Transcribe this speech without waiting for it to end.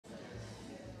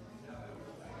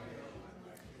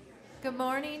Good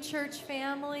morning, church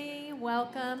family.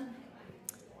 Welcome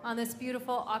on this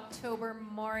beautiful October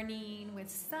morning with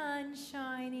sun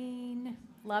shining.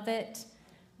 Love it.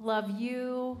 Love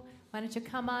you. Why don't you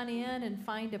come on in and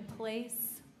find a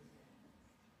place?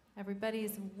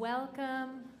 Everybody's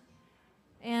welcome.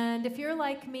 And if you're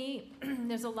like me,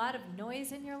 there's a lot of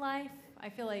noise in your life. I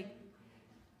feel like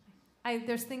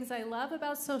there's things I love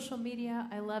about social media.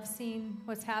 I love seeing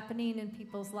what's happening in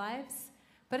people's lives.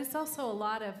 But it's also a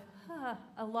lot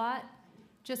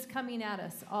just coming at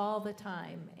us all the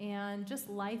time, and just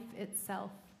life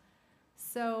itself.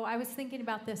 So I was thinking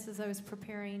about this as I was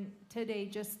preparing today,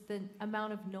 just the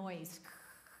amount of noise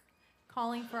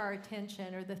calling for our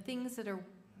attention, or the things that are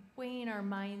weighing our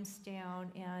minds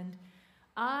down. And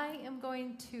I am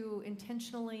going to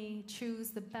intentionally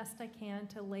choose the best I can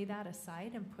to lay that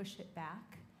aside and push it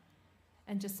back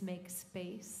and just make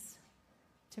space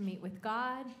to meet with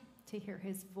God, to hear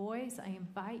his voice. I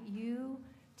invite you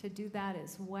to do that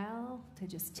as well, to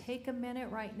just take a minute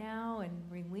right now and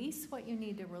release what you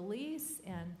need to release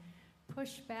and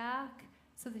push back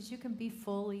so that you can be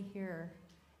fully here.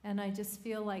 And I just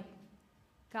feel like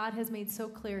God has made so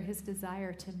clear his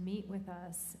desire to meet with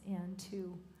us and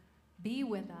to be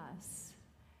with us.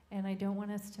 And I don't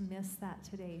want us to miss that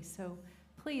today. So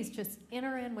please just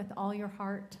enter in with all your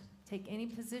heart. Take any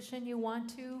position you want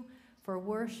to for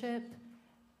worship.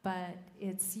 But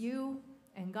it's you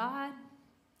and God.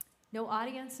 No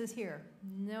audience is here.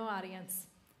 No audience.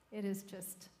 It is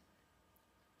just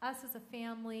us as a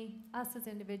family, us as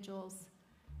individuals,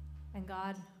 and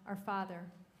God, our Father.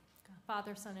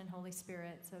 Father, Son, and Holy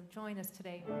Spirit. So join us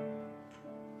today.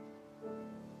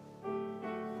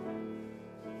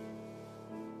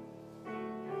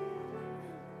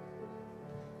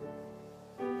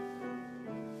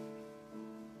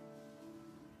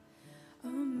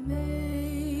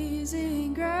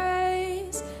 Amazing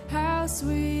grace, how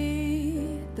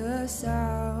sweet the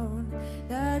sound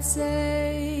that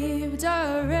saved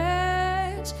a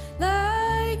wretch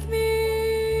like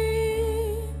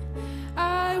me.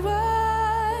 I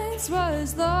once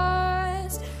was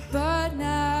lost, but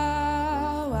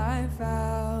now I'm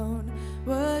found,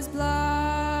 was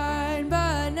blind,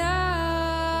 but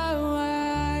now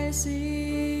I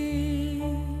see.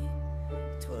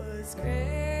 'Twas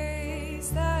grace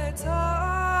that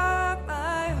taught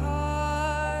my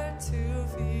heart to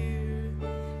fear,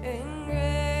 and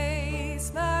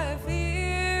grace my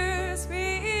fears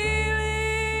relieved.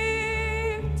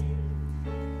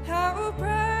 How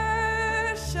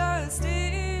precious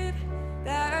did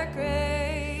that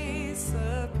grace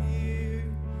appear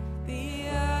the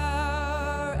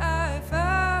hour I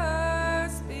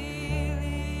first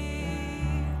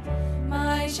believed.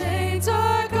 My chains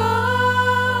are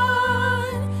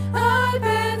gone, I've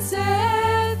been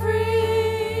set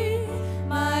free.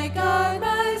 My God,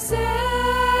 my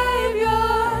Savior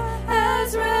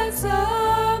has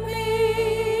ransomed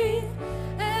me.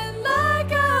 And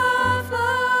like a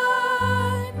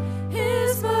flood,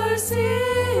 his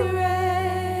mercy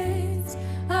reigns.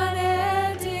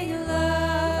 Unending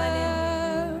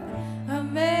love,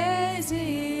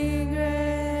 amazing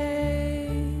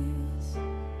grace.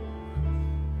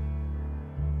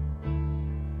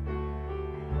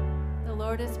 The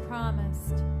Lord has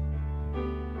promised.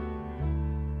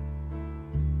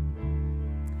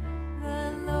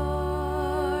 The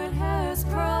Lord has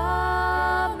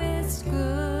promised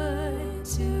good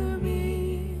to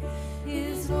me.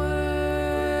 His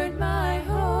word my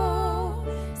hope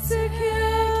secures.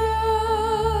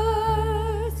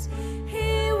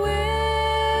 He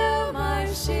will my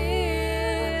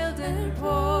shield and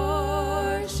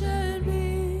portion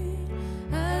be,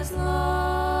 as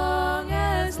long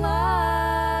as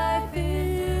life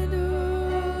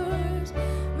endures.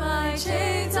 My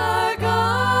chains are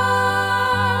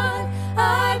gone,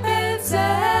 I've been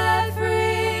set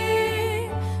free.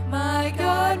 My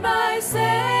God, my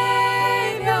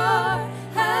Savior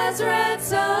has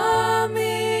ransomed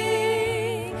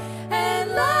me.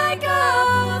 And like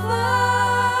a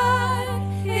flood,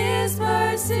 his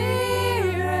mercy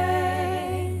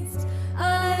reigns.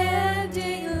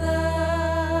 Unending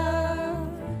love,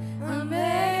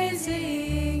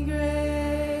 amazing grace.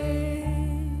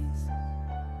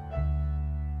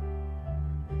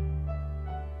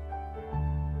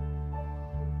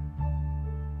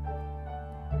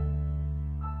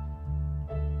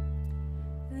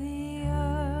 The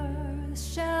earth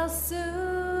shall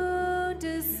soon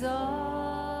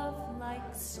dissolve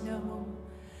like snow.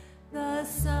 The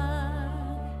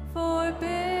sun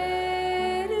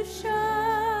forbid to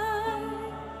shine.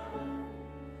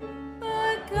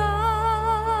 But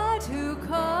God, who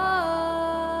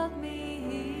called me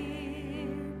here,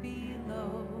 believes.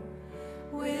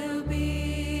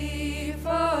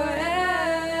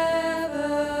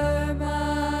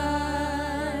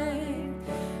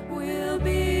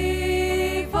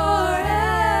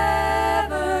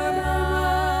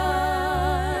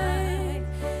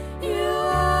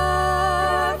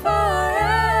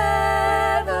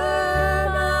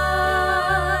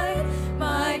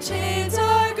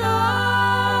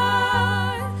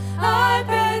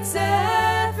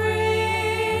 set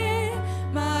free.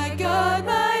 My God,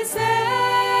 my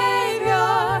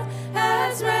Savior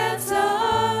has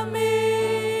ransomed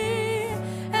me,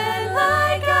 and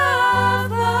like a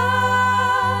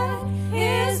flood,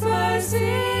 His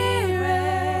mercy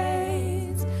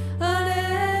reigns,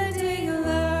 unending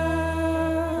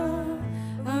love,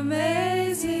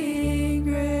 amazing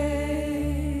grace.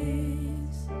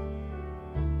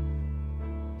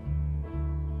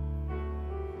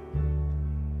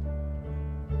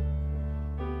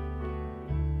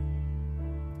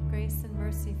 Grace and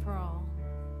mercy for all.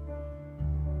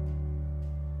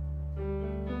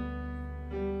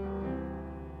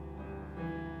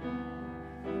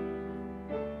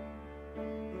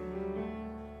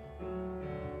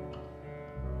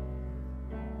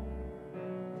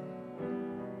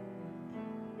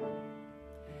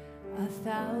 A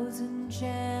thousand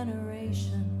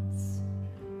generations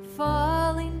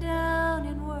falling down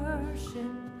in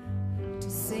worship to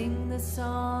sing the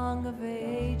song of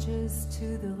ages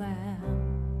to the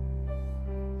Lamb.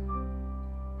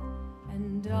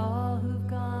 And all who've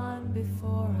gone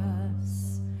before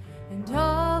us and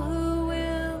all who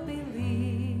will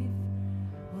believe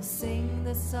will sing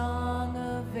the song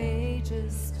of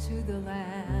ages to the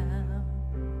Lamb.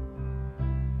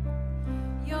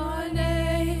 Your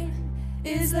name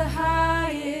is the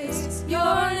highest,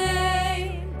 your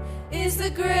name is the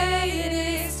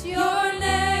greatest, your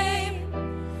name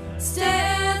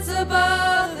stands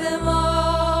above them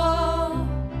all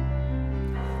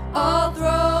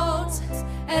thrones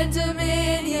and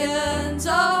dominions,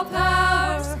 all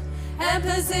powers and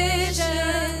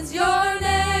positions, your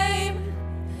name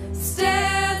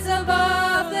stands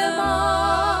above them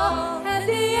all, and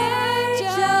the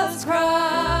angels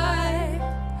cry,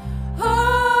 holy,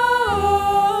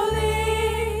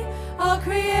 all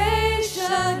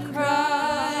creation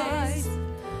cries,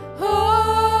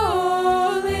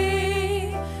 holy,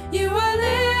 you are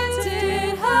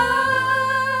lifted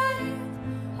high,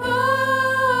 holy,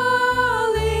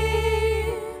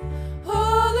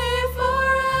 holy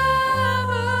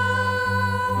forever.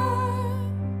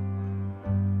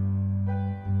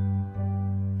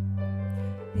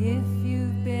 If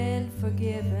you've been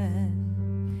forgiven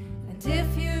and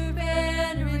if you've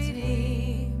been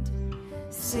redeemed,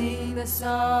 sing the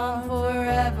song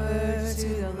forever to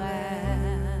the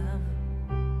Lamb.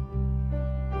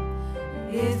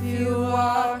 If you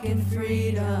walk in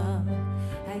freedom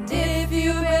and if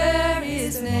you bear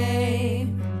His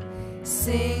name,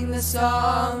 sing the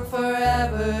song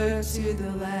forever to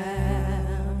the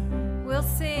Lamb. We'll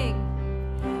sing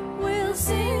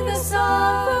the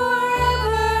song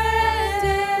forever and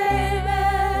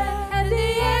amen, and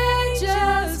the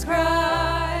angels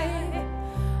cry,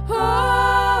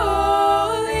 holy,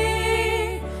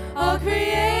 all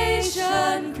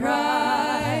creation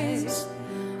cries,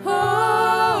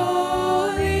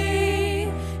 holy,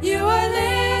 you are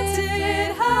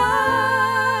lifted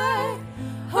high,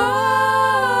 holy,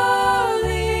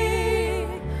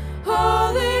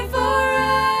 holy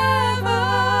forever.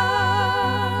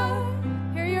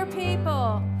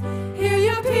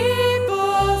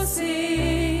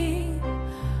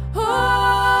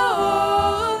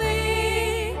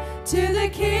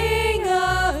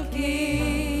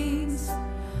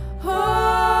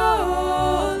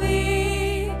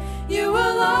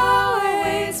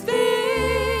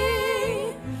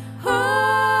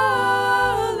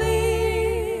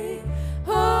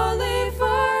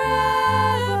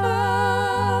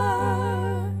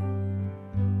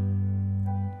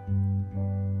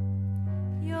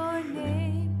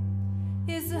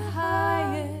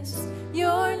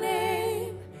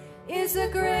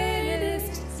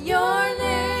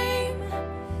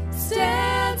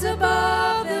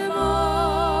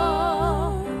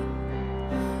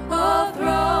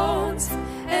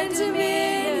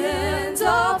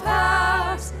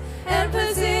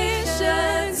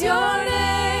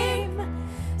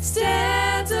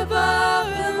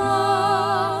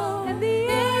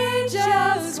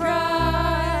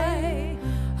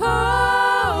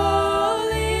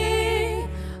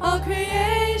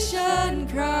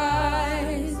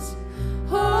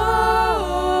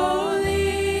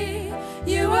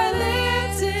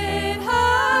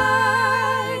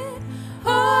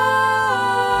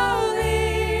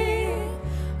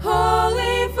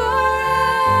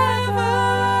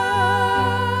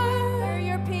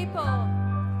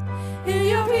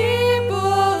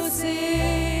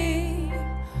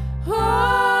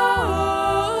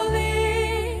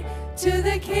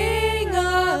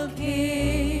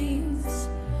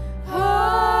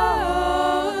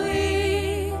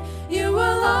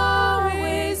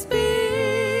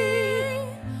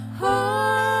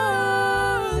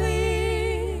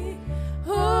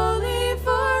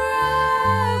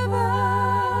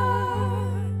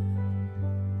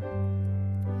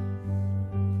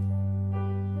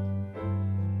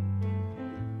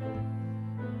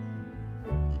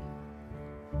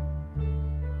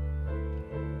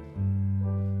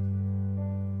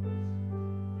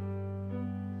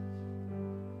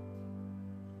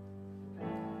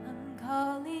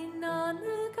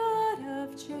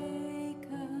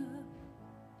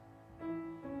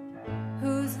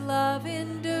 His love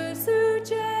endures through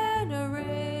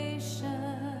generations.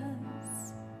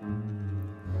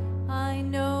 I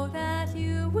know that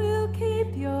you will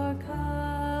keep your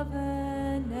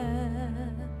covenant.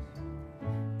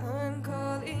 I'm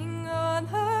calling on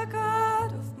the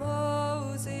God of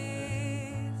Moses,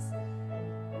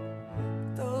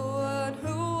 the one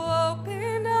who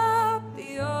opened up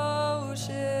the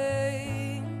ocean.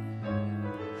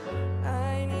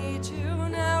 I need you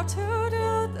now to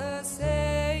do the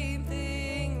same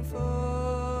thing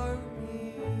for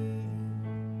me.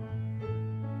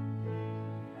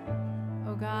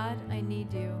 Oh God, I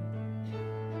need you.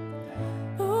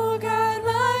 Oh God,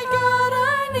 my God,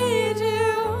 I need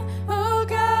you. Oh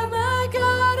God, my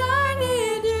God, I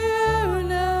need you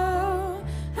now.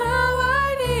 How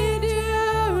I need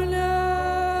you now.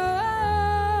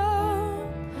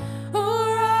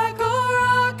 Oh rock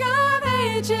of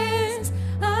ages,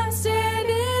 I'm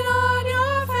standing on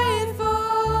your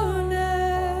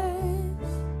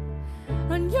faithfulness.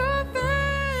 On your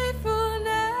faithfulness,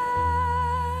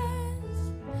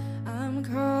 I'm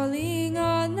calling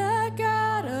on the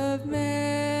God of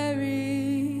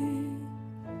Mary,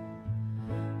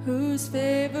 whose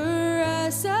favor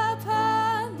rests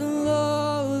upon the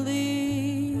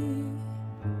lowly.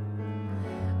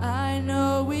 I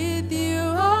know with you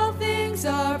all things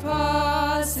are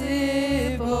possible.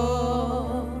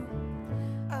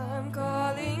 I'm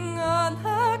calling on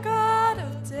the God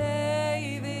of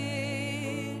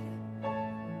David,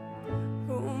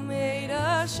 who made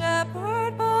a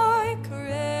shepherd boy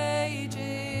courageous.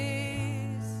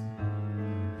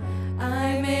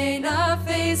 I may not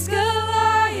face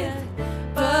Goliath,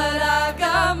 but I've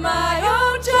got my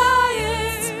own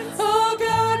giants. Oh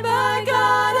God, my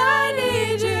God, I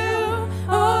need you.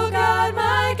 Oh God,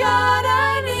 my God,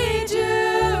 I need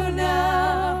you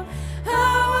now.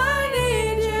 How I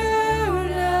need you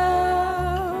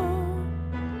now.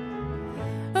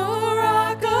 Oh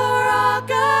rock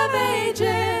of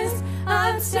ages,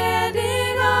 I'm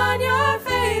standing on your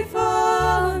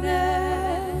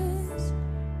faithfulness.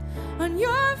 On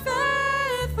your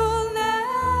faithfulness.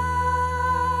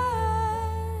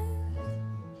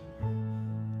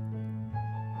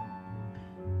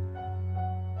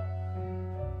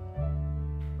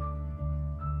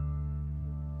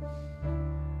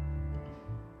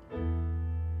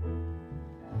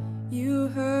 You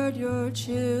heard your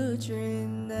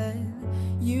children then,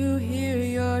 you hear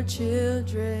your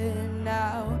children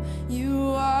now.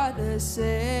 You are the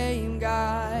same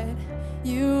God.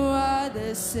 You are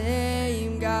the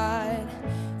same God.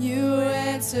 You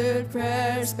answered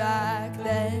prayers back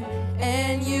then,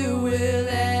 and you will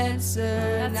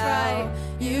answer That's now. right.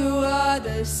 You are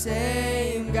the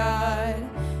same God.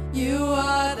 You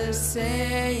are the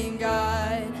same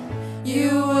God.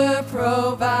 You were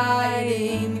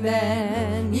providing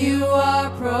then. You are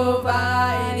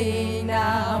providing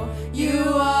now.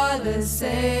 You are the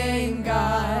same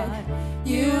God.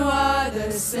 You are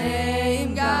the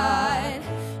same God.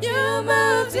 You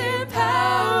moved in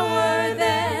power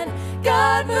then.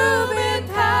 God, move in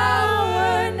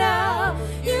power now.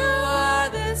 You are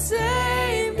the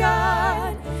same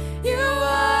God. You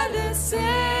are the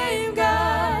same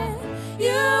God. You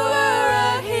were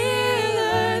a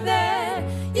healer then.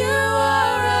 You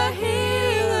are a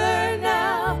healer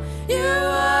now. You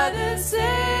are the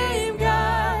same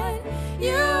God.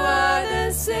 You are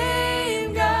the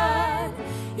same God.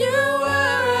 You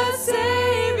were a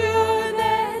savior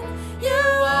then. You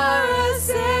are a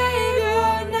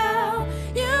savior now.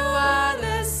 You are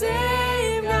the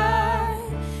same God.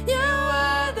 You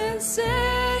are the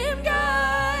same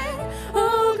God.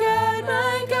 Oh God,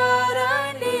 my God,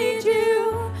 I need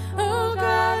you. Oh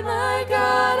God, my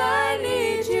God, I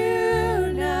need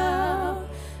you now.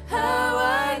 How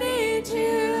I need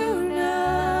you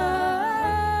now.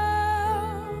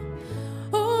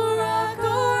 Oh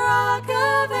rock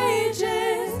of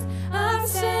ages, I'm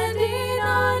standing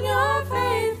on your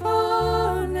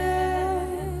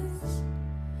faithfulness.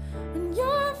 On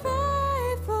your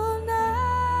faithfulness.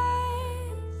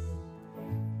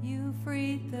 You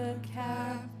freed the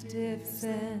captives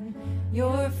and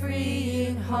you're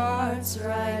freeing hearts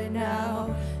right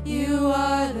now. You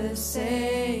are the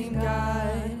same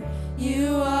God.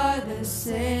 You are the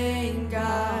same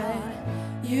God.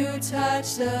 You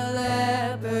touch the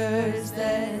lepers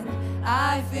then.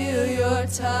 I feel your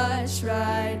touch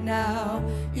right now.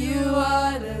 You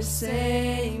are the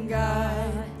same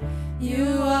God. You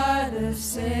are the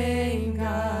same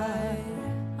God.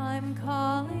 I'm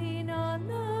calling on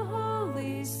the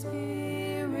Holy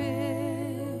Spirit.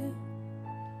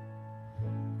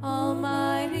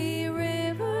 Almighty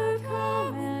river,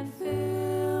 come and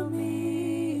fill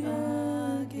me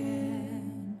again.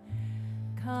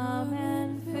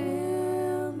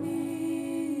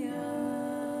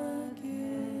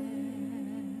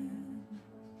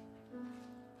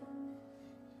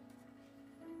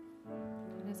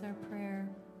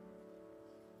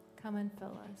 Come and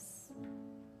fill us.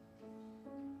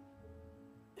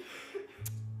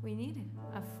 We need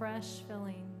a fresh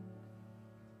filling.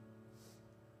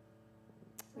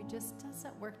 We just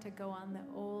doesn't work to go on the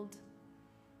old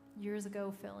years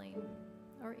ago filling,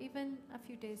 or even a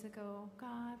few days ago.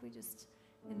 God, we just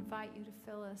invite you to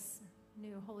fill us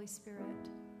new. Holy Spirit,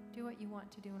 do what you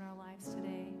want to do in our lives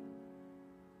today.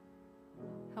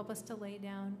 Help us to lay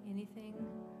down anything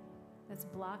that's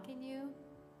blocking you,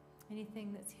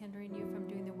 anything that's hindering you from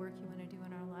doing the work you want to do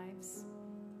in our lives.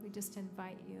 We just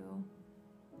invite you.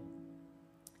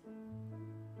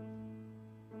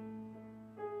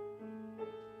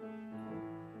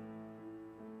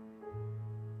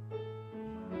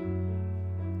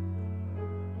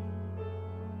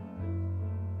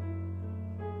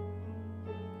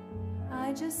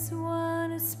 I just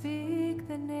want to speak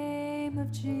the name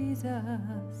of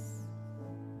Jesus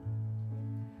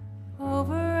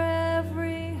over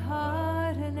every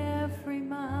heart and every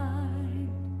mind,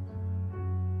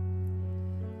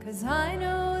 'cause I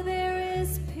know there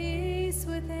is peace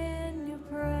within your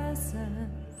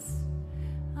presence.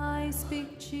 I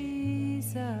speak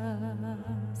Jesus.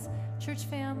 Church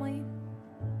family,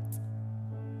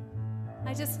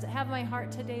 I just have my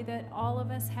heart today that all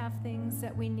of us have things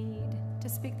that we need to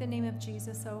speak the name of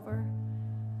Jesus over.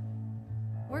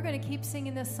 We're going to keep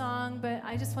singing this song, but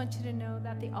I just want you to know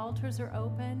that the altars are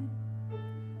open.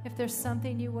 If there's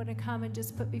something you want to come and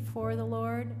just put before the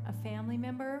Lord, a family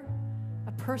member,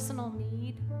 a personal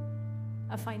need,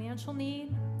 a financial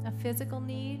need, a physical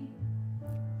need.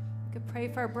 We could pray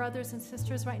for our brothers and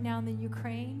sisters right now in the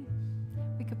Ukraine.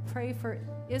 We could pray for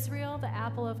Israel, the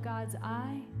apple of God's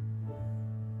eye.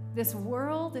 This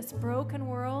world, this broken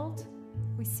world,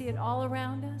 we see it all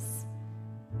around us.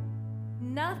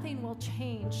 Nothing will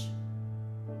change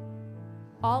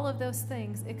all of those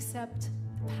things except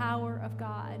the power of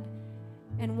God.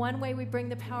 And one way we bring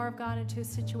the power of God into a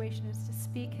situation is to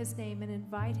speak his name and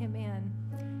invite him in.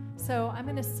 So I'm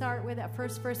going to start with that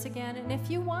first verse again. And if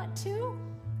you want to,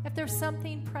 if there's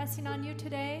something pressing on you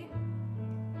today,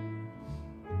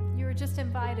 you're just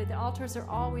invited. The altars are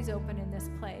always open in this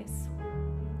place.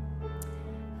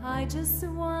 I just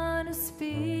want to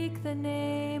speak the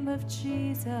name of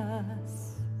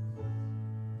Jesus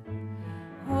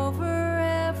over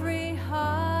every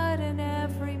heart and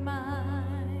every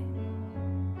mind,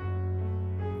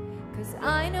 'cause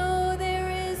I know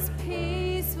there is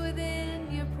peace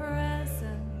within your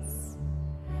presence.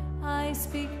 I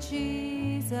speak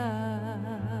Jesus.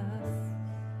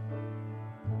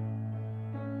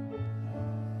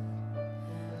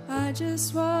 I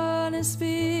just want to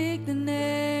speak the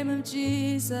name of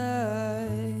Jesus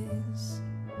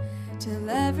till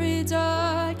every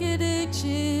dark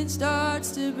addiction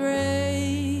starts to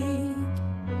break,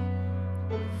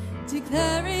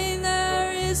 declaring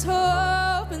there is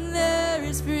hope and there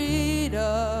is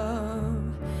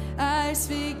freedom. I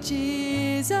speak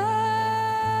Jesus.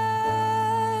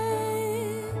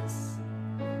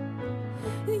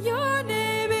 Your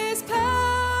name is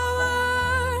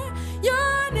power.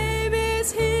 Your name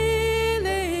is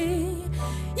healing.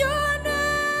 Your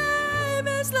name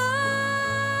is life.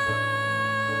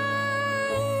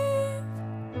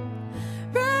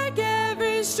 Break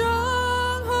every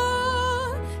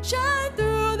stronghold. Shine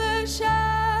through the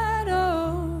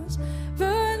shadows.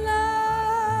 Burn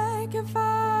like a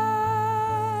fire.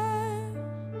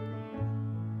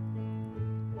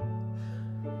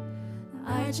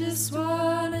 I just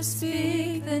want to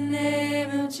speak the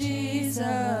name of Jesus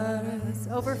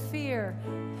Over fear.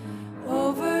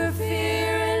 over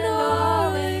fear and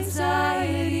all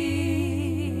anxiety.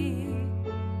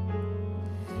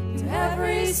 To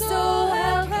every soul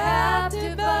held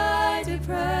captive by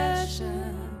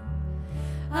depression,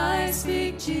 I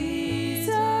speak Jesus.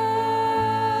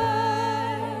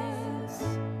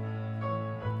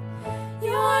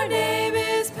 Your name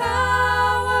is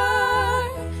power.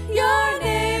 Your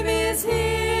name is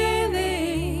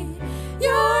healing.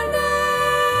 Your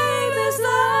name is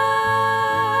life.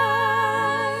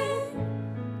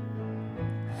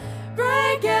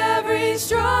 Break every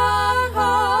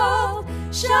stronghold.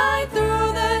 Shine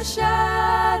through the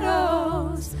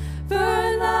shadows.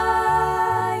 Burn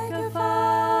like a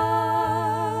fire.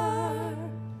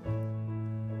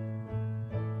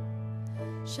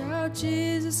 Shout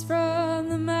Jesus from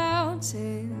the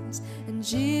mountains and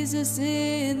Jesus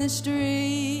in the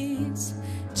streets.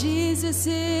 Jesus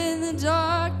in the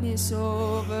darkness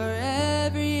over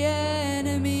every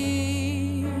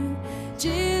enemy.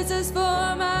 Jesus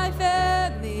for my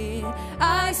family.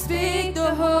 I speak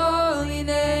the holy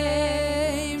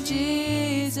name,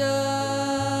 Jesus.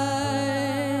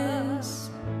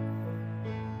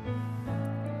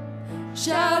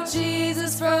 Shout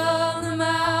Jesus from the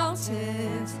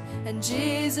mountains, and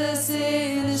Jesus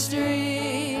in the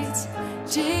streets,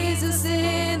 Jesus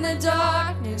in the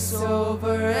darkness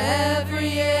over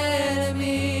every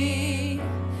enemy.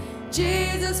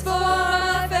 Jesus for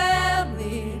my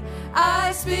family,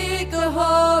 I speak the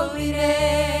holy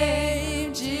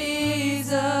name,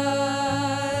 Jesus.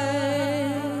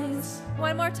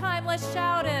 One more time, let's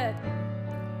shout it.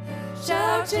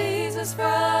 Shout Jesus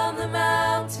from the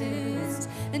mountains,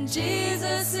 and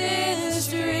Jesus in the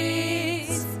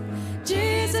streets,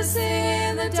 Jesus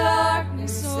in the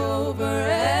darkness over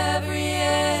every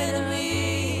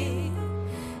enemy.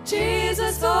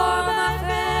 Jesus for my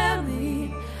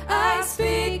family, I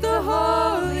speak the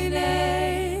holy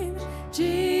name,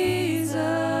 Jesus.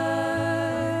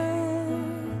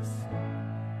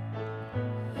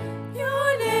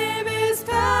 Your name is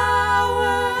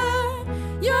power,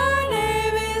 your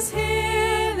name is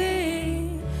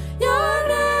healing, your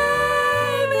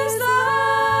name is life.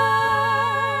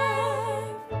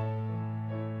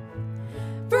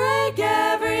 Break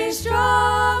every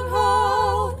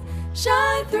stronghold,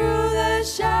 shine through the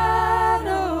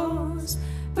shadows,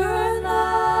 burn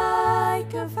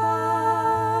like a fire.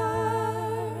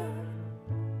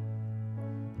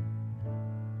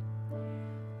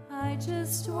 I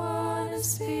just want to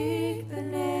speak the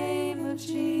name of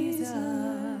Jesus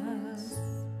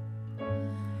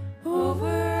over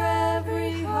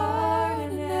every heart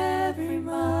and every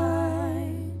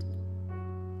mind,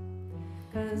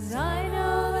 'cause I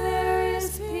know there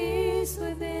is peace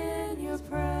within your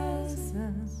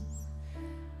presence.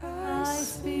 I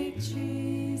speak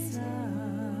Jesus.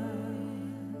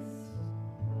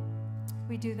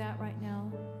 We do that right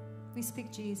now. We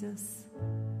speak Jesus.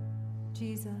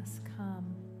 Jesus,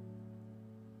 come.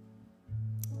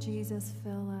 Jesus,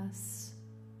 fill us.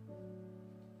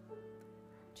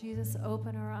 Jesus,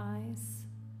 open our eyes.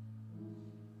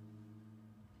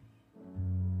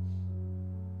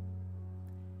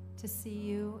 To see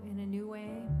you in a new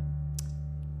way.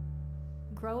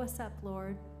 Grow us up,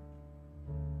 Lord.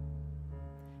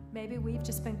 Maybe we've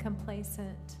just been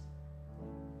complacent.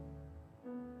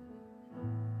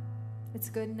 It's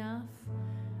good enough.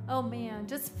 Oh man,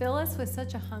 just fill us with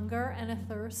such a hunger and a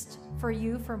thirst for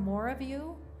you, for more of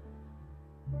you.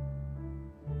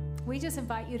 We just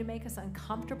invite you to make us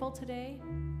uncomfortable today.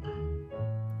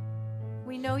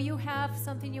 We know you have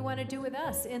something you want to do with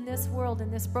us in this world, in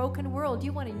this broken world.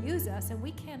 You want to use us, and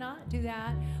we cannot do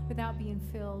that without being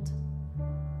filled.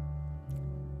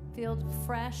 Filled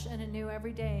fresh and anew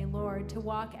every day, Lord, to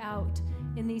walk out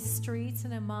in these streets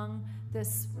and among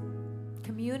this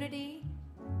community,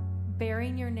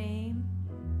 bearing your name,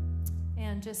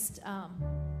 and just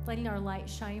letting our light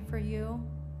shine for you.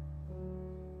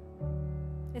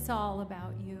 It's all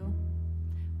about you.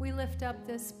 We lift up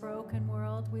this broken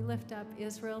world. We lift up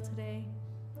Israel today.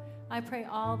 I pray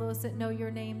all those that know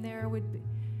your name there would be,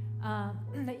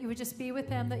 that you would just be with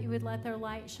them, that you would let their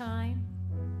light shine.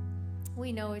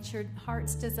 We know it's your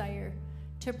heart's desire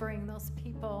to bring those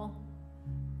people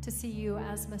to see you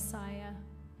as Messiah.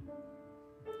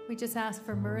 We just ask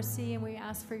for mercy, and we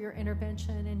ask for your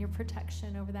intervention and your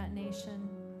protection over that nation.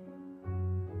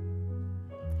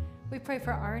 We pray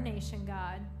for our nation,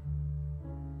 God.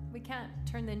 We can't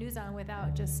turn the news on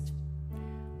without just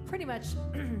pretty much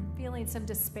feeling some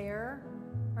despair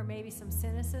or maybe some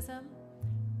cynicism.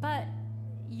 But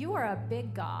you are a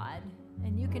big God,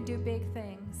 and you can do big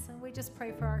things. And we just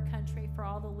pray for our country, for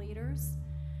all the leaders,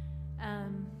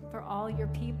 for all your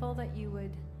people, that you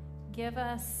would give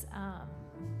us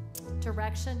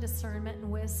direction, discernment,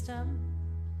 and wisdom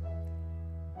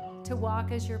to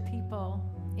walk as your people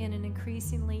in an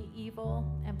increasingly evil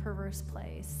and perverse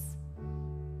place.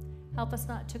 Help us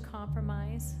not to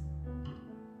compromise.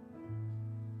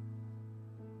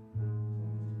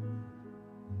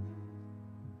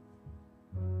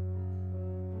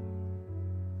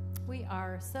 We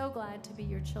are so glad to be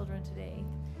your children today.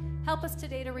 Help us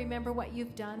today to remember what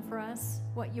you've done for us,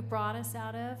 what you brought us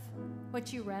out of,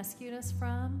 what you rescued us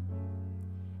from,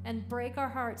 and break our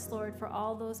hearts, Lord, for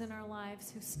all those in our lives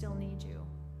who still need you.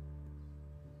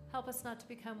 Help us not to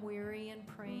become weary in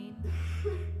praying.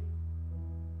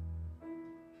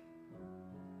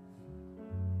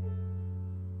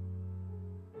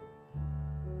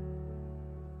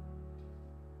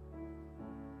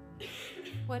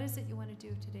 What is it you want to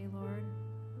do today, Lord?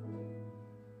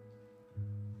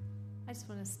 I just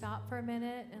want to stop for a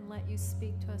minute and let you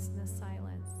speak to us in this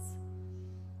silence.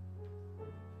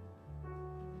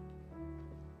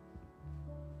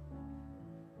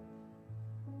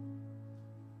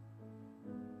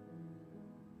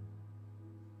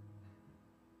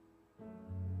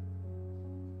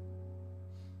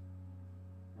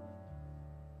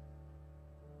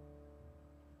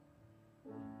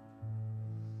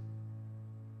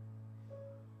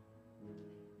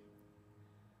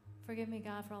 Forgive me,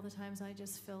 God, for all the times I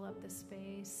just fill up the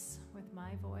space with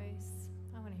my voice.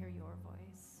 I want to hear your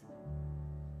voice.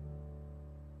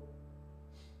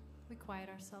 We quiet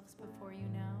ourselves before you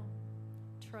now,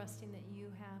 trusting that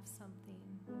you have something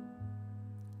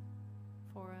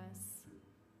for us,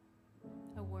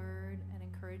 a word, an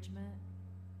encouragement,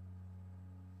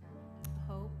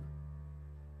 hope.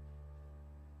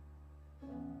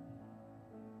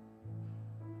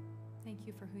 Thank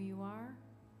you for who you are,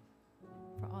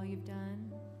 for all you've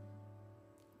done,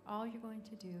 all you're going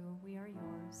to do. We are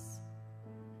yours,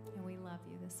 and we love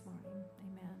you this morning.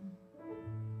 Amen.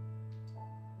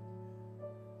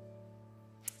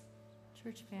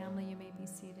 Church family, you may be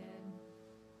seated.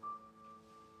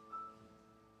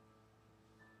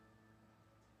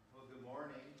 Well, good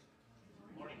morning.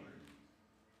 Good morning.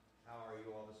 How are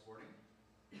you all this morning?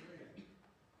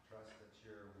 Trust that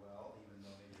you're well, even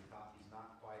though maybe the coffee's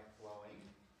not quite flowing.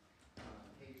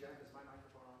 Hey, Jeff, is my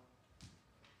microphone on?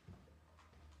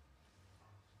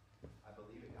 I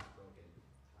believe it got broken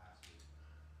last week.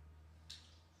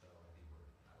 So I think we're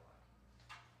out of line.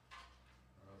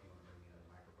 I don't know if you want to bring me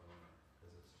another microphone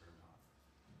because it's turned off.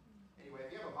 Anyway,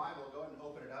 if you have a Bible, go ahead and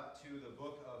open it up to the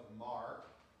book of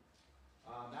Mark.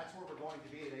 That's where we're going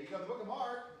to be today. You know, the book of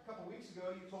Mark, a couple weeks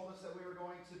ago, you told us that we were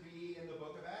going to be in the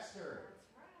book of Esther. That's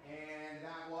right. And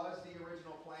that was the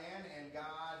original plan, and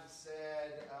God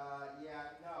said,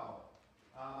 no.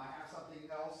 I have something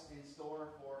else in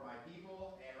store for my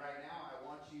people, and right now I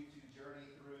want you to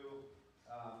journey through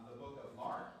the book of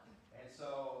Mark. And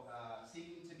so,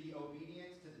 seeking to be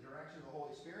obedient to the direction of the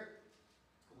Holy Spirit,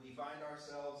 we find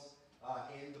ourselves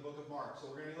in the book of Mark. So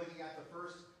we're going to be looking at the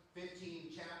first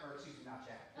 15 chapters, not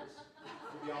chapters,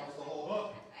 it'll be almost the whole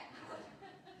book.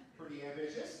 Pretty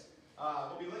ambitious.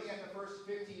 We'll be looking at the first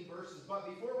 15 verses, but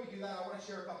before we do that, I want to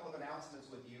share a couple of announcements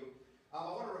with you. I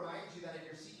want to remind you that in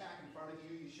your seat back in front of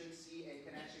you, you should see a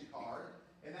connection card,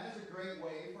 and that is a great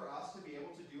way for us to be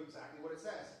able to do exactly what it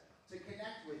says, to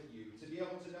connect with you, to be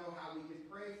able to know how we can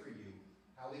pray for you,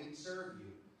 how we can serve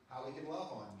you, how we can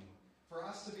love on you, for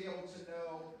us to be able to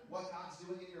know what God's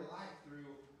doing in your life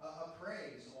through a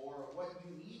praise, or what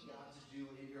you need God to do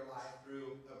in your life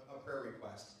through a prayer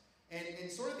request.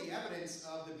 And sort of the evidence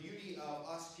of the beauty of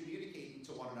us communicating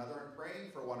to one another and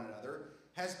praying for one another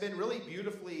has been really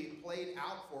beautifully played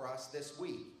out for us this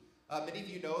week. Many of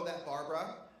you know that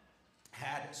Barbara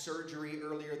had surgery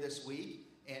earlier this week,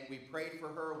 and we prayed for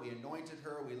her, we anointed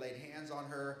her, we laid hands on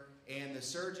her, and the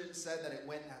surgeon said that it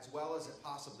went as well as it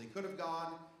possibly could have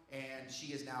gone, and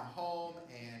she is now home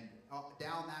and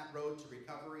down that road to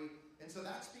recovery. And so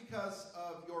that's because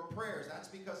of your prayers. That's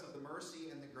because of the mercy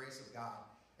and the grace of God.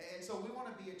 And so we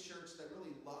want to be a church that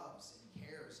really loves and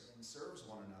cares and serves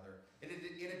one another. And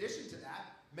in addition to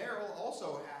that, Meryl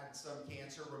also had some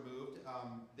cancer removed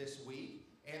this week.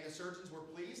 And the surgeons were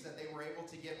pleased that they were able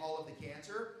to get all of the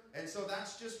cancer. And so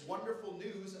that's just wonderful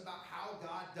news about how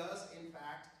God does, in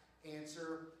fact,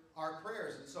 answer our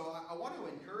prayers. And so I want to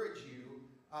encourage you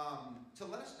to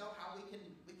let us know how we can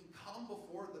come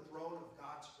before the throne of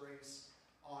God's grace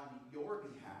on your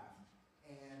behalf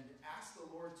and ask the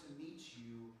Lord to meet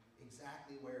you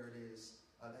exactly where it is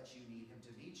that you need him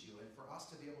to meet you. And for us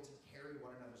to be able to carry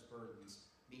one another's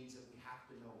burdens means that we have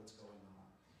to know what's going on.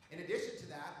 In addition to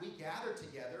that, we gather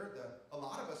together, a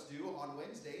lot of us do, on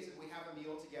Wednesdays, and we have a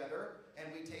meal together,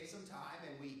 and we take some time,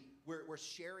 and we're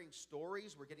sharing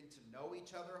stories. We're getting to know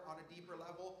each other on a deeper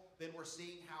level. Then we're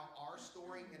seeing how our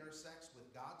story intersects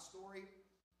with God's story,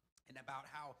 and about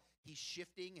how he's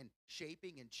shifting and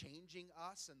shaping and changing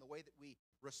us and the way that we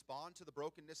respond to the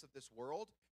brokenness of this world.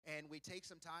 And we take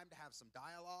some time to have some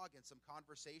dialogue and some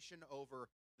conversation over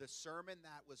the sermon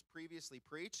that was previously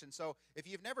preached. And so if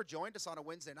you've never joined us on a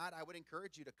Wednesday night, I would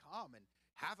encourage you to come and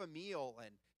have a meal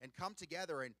and come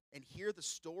together and hear the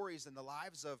stories and the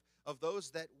lives of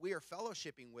those that we are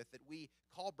fellowshipping with, that we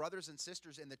call brothers and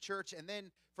sisters in the church, and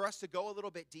then for us to go a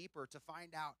little bit deeper to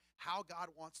find out how God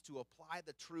wants to apply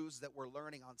the truths that we're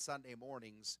learning on Sunday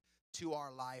mornings to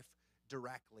our life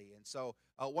directly. And so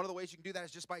one of the ways you can do that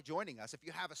is just by joining us. If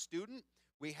you have a student,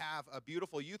 we have a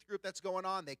beautiful youth group that's going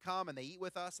on. They come and they eat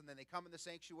with us, and then they come in the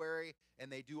sanctuary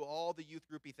and they do all the youth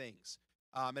groupy things.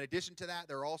 In addition to that,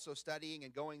 they're also studying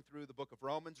and going through the book of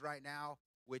Romans right now,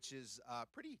 which is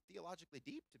pretty theologically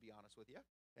deep, to be honest with you.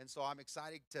 And so I'm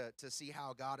excited to see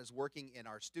how God is working in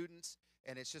our students,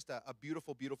 and it's just a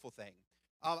beautiful, beautiful thing.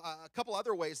 A couple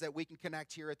other ways that we can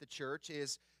connect here at the church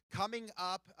is coming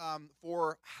up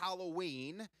for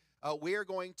Halloween. We're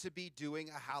going to be doing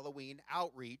a Halloween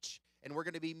outreach, and we're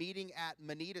going to be meeting at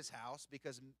Manita's house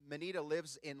because Manita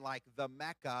lives in like the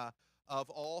Mecca of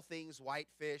all things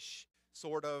whitefish,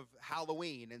 sort of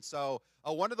Halloween. And so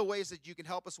one of the ways that you can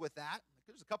help us with that,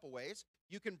 there's a couple ways.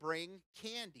 You can bring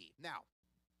candy. Now,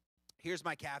 here's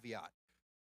my caveat.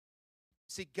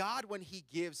 See, God, when he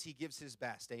gives his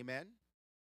best. Amen?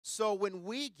 So when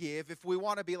we give, if we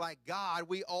want to be like God,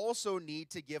 we also need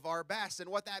to give our best. And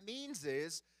what that means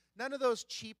is none of those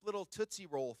cheap little Tootsie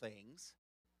Roll things,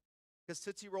 because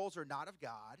Tootsie Rolls are not of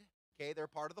God. Okay, they're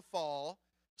part of the fall,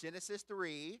 Genesis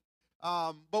 3.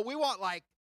 But we want like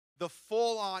the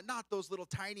full-on, not those little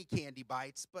tiny candy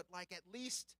bites, but like at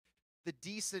least the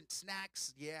decent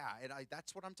snacks. Yeah, and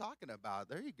that's what I'm talking about.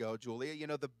 There you go, Julia. You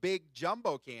know, the big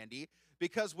jumbo candy,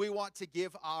 because we want to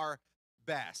give our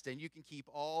best. And you can keep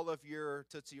all of your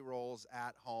Tootsie Rolls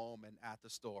at home and at the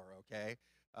store, okay?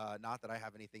 Not that I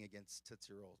have anything against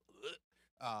Tootsie Rolls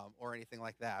or anything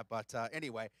like that. But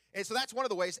anyway, and so that's one of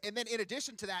the ways. And then in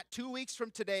addition to that, 2 weeks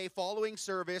from today, following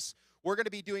service, we're going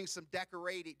to be doing some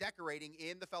decorating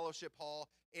in the fellowship hall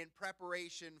in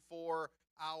preparation for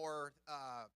our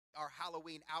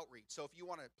Halloween outreach. So if you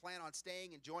want to plan on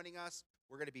staying and joining us,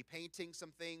 we're going to be painting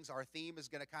some things. Our theme is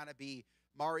going to kind of be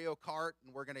Mario Kart,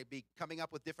 and we're going to be coming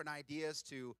up with different ideas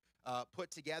to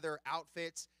put together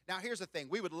outfits. Now, here's the thing.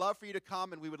 We would love for you to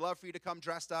come, and we would love for you to come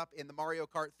dressed up in the Mario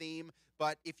Kart theme.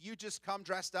 But if you just come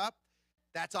dressed up,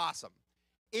 that's awesome.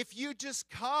 If you just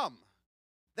come,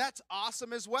 that's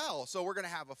awesome as well. So we're going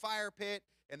to have a fire pit,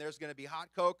 and there's going to be hot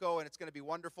cocoa, and it's going to be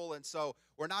wonderful. And so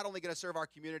we're not only going to serve our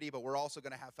community, but we're also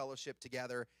going to have fellowship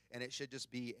together, and it should just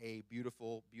be a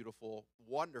beautiful, beautiful,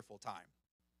 wonderful time.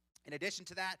 In addition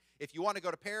to that, if you want to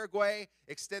go to Paraguay,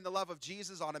 extend the love of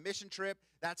Jesus on a mission trip,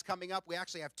 that's coming up. We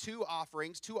actually have two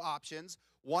offerings, two options,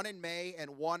 one in May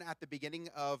and one at the beginning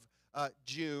of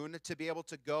June, to be able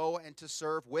to go and to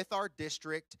serve with our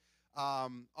district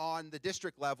on the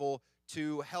district level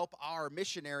to help our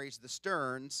missionaries, the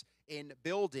Stearns, in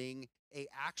building an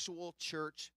actual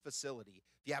church facility.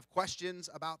 If you have questions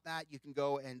about that, you can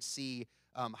go and see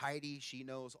Heidi. She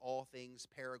knows all things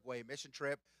Paraguay mission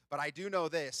trip. But I do know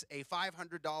this, a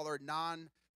 $500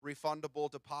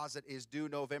 non-refundable deposit is due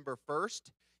November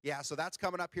 1st. Yeah, so that's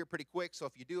coming up here pretty quick. So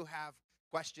if you do have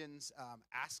questions,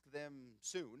 ask them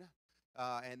soon,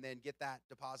 and then get that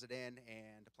deposit in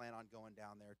and plan on going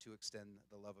down there to extend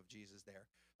the love of Jesus there.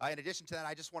 In addition to that,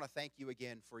 I just want to thank you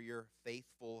again for your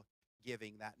faithful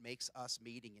giving that makes us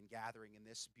meeting and gathering in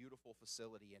this beautiful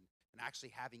facility and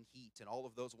actually having heat and all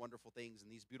of those wonderful things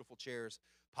and these beautiful chairs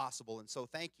possible. And so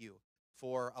thank you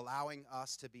for allowing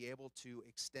us to be able to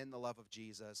extend the love of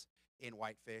Jesus in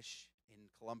Whitefish, in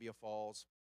Columbia Falls,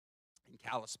 in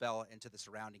Kalispell, and to the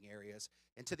surrounding areas,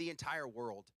 and to the entire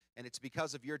world. And it's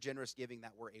because of your generous giving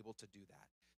that we're able to do that.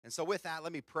 And so with that,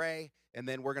 let me pray, and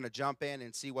then we're going to jump in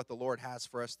and see what the Lord has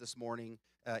for us this morning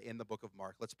in the book of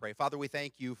Mark. Let's pray. Father, we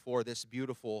thank you for this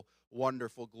beautiful,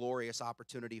 wonderful, glorious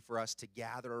opportunity for us to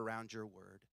gather around your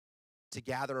word, to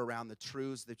gather around the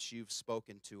truths that you've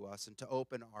spoken to us, and to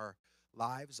open our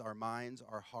lives, our minds,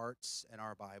 our hearts, and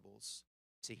our Bibles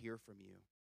to hear from you,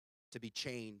 to be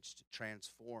changed,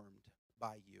 transformed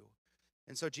by you.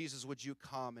 And so, Jesus, would you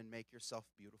come and make yourself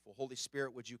beautiful? Holy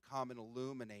Spirit, would you come and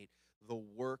illuminate the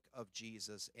work of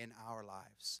Jesus in our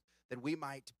lives, that we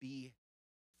might be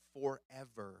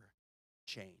forever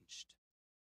changed.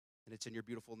 And it's in your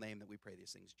beautiful name that we pray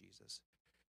these things, Jesus.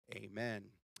 Amen.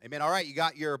 Amen. All right, you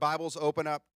got your Bibles opened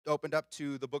up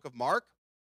to the book of Mark,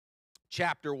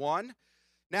 chapter 1.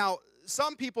 Now,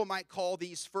 some people might call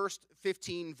these first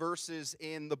 15 verses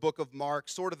in the book of Mark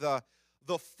sort of the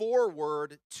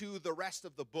foreword to the rest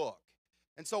of the book.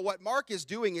 And so what Mark is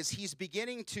doing is he's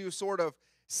beginning to sort of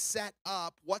set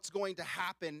up what's going to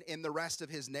happen in the rest of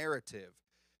his narrative.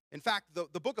 In fact,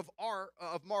 the book of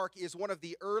Mark is one of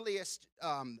the earliest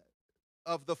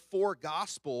of the four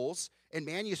Gospels and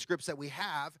manuscripts that we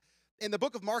have. And the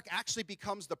book of Mark actually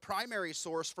becomes the primary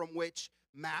source from which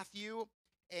Matthew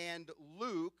and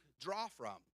Luke draw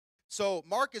from. So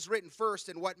Mark is written first,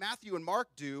 and what Matthew and Mark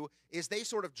do is they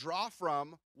sort of draw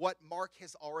from what Mark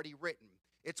has already written.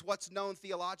 It's what's known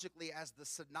theologically as the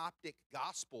synoptic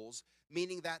gospels,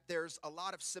 meaning that there's a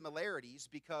lot of similarities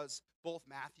because both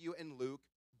Matthew and Luke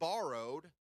borrowed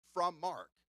from Mark.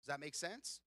 Does that make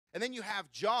sense? And then you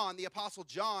have John, the Apostle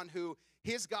John, who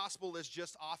his gospel is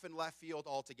just off in left field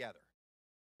altogether.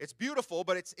 It's beautiful,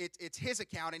 but it's his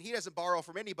account, and he doesn't borrow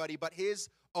from anybody but his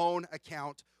own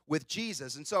account with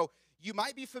Jesus. And so you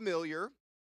might be familiar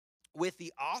with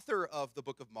the author of the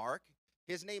book of Mark.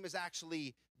 His name is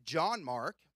actually John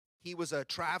Mark. He was a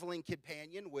traveling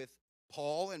companion with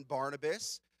Paul and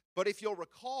Barnabas. But if you'll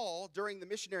recall, during the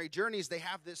missionary journeys, they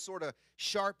have this sort of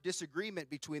sharp disagreement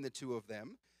between the two of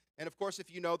them. And of course,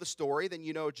 if you know the story, then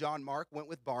you know John Mark went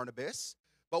with Barnabas.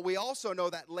 But we also know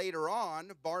that later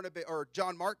on, Barnabas or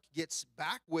John Mark gets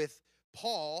back with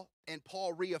Paul, and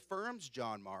Paul reaffirms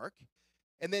John Mark.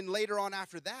 And then later on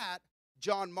after that,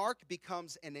 John Mark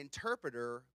becomes an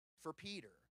interpreter for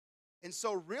Peter. And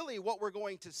so really what we're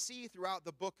going to see throughout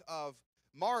the book of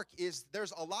Mark is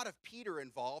there's a lot of Peter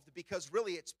involved, because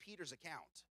really it's Peter's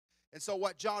account. And so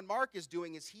what John Mark is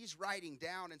doing is he's writing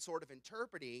down and sort of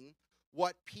interpreting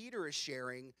what Peter is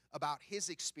sharing about his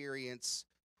experience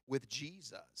with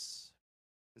Jesus.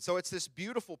 And so it's this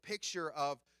beautiful picture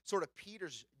of sort of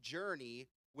Peter's journey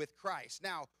with Christ.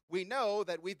 Now, we know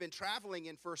that we've been traveling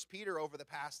in 1 Peter over the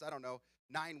past,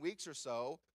 9 weeks or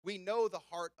so. We know the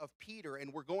heart of Peter,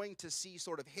 and we're going to see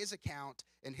sort of his account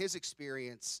and his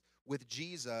experience with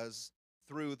Jesus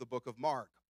through the book of Mark.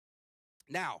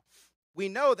 Now, we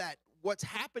know that what's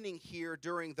happening here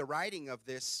during the writing of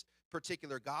this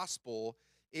particular gospel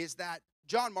is that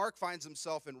John Mark finds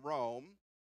himself in Rome,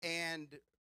 and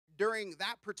during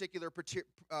that particular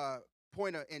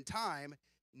point in time,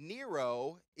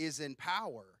 Nero is in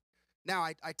power. Now,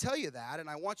 I tell you that, and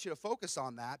I want you to focus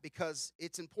on that because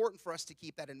it's important for us to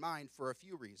keep that in mind for a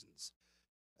few reasons.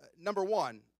 Number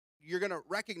one, you're going to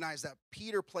recognize that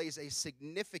Peter plays a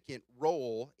significant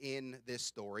role in this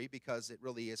story because it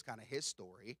really is kind of his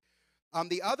story.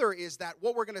 The other is that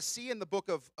what we're going to see in the book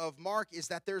of Mark is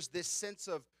that there's this sense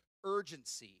of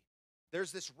urgency.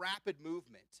 There's this rapid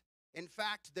movement. In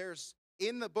fact,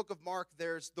 in the book of Mark,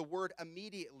 there's the word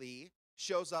immediately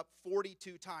shows up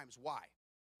 42 times. Why?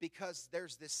 Because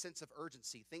there's this sense of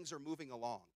urgency. Things are moving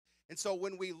along. And so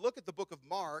when we look at the book of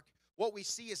Mark, what we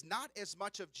see is not as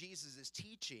much of Jesus'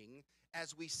 teaching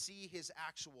as we see his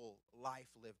actual life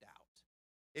lived out.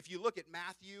 If you look at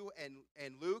Matthew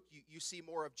and Luke, you see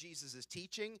more of Jesus'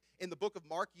 teaching. In the book of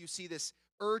Mark, you see this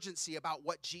urgency about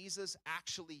what Jesus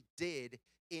actually did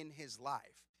in his life.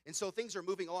 And so things are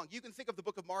moving along. You can think of the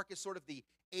book of Mark as sort of the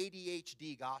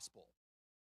ADHD gospel.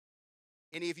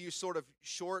 Any of you sort of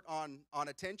short on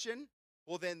attention?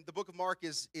 Well, then the book of Mark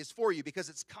is for you because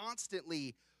it's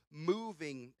constantly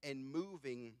moving and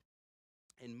moving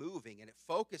and moving, and it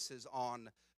focuses on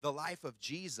the life of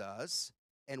Jesus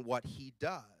and what he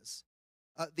does.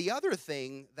 The other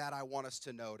thing that I want us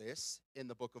to notice in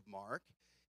the book of Mark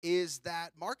is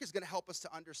that Mark is going to help us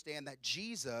to understand that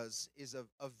Jesus is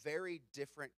a very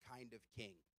different kind of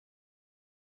king.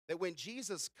 That when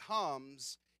Jesus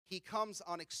comes, he comes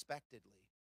unexpectedly.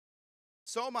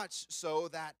 So much so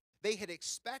that they had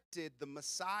expected the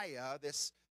Messiah,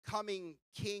 this coming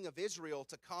king of Israel,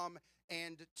 to come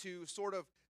and to sort of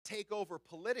take over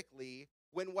politically,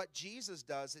 when what Jesus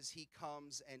does is he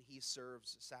comes and he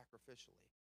serves sacrificially.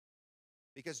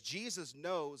 Because Jesus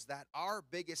knows that our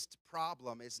biggest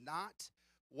problem is not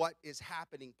what is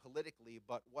happening politically,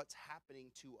 but what's happening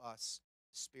to us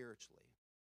spiritually.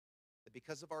 That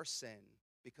because of our sin,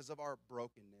 because of our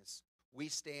brokenness, we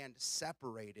stand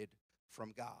separated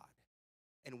from God.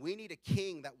 And we need a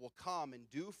king that will come and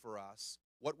do for us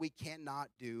what we cannot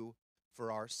do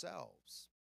for ourselves.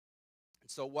 And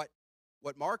so what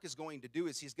Mark is going to do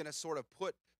is he's going to sort of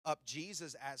put up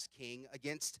Jesus as king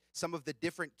against some of the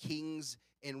different kings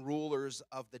and rulers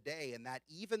of the day. And that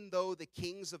even though the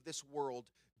kings of this world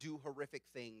do horrific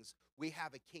things, we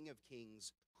have a King of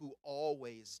Kings who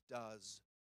always does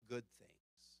good things.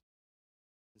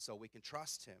 And so we can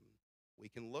trust him. We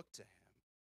can look to him.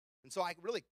 And so I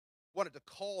really wanted to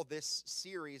call this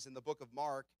series in the book of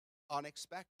Mark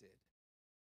Unexpected,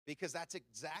 because that's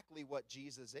exactly what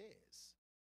Jesus is.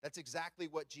 That's exactly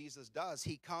what Jesus does.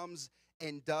 He comes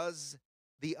and does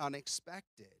the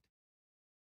unexpected.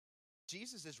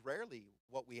 Jesus is rarely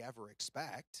what we ever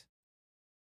expect.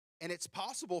 And it's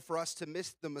possible for us to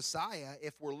miss the Messiah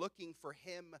if we're looking for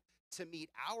him to meet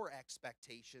our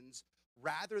expectations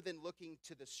rather than looking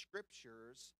to the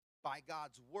scriptures by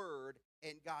God's word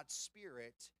and God's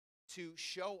Spirit to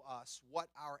show us what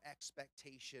our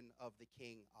expectation of the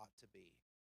king ought to be.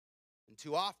 And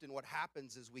too often what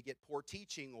happens is we get poor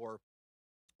teaching, or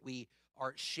we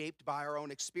are shaped by our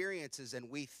own experiences, and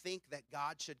we think that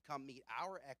God should come meet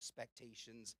our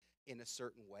expectations in a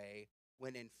certain way,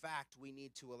 when in fact we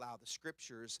need to allow the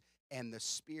scriptures and the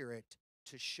Spirit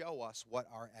to show us what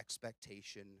our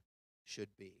expectation should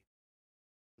be.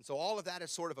 And so all of that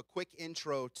is sort of a quick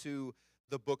intro to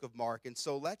the book of Mark. And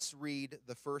so let's read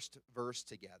the first verse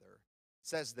together. It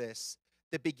says this: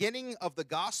 the beginning of the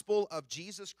gospel of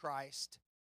Jesus Christ,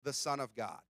 the Son of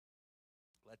God.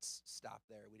 Let's stop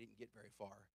there. We didn't get very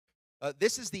far.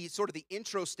 This is the sort of the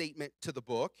intro statement to the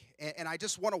book. And I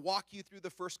just want to walk you through the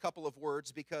first couple of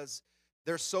words because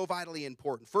they're so vitally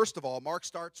important. First of all, Mark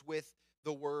starts with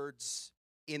the words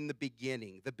in the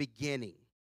beginning, the beginning.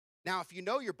 Now, if you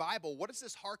know your Bible, what does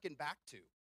this harken back to?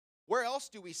 Where else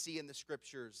do we see in the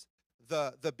scriptures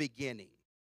the beginning?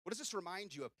 What does this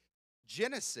remind you of?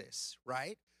 Genesis,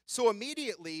 right? So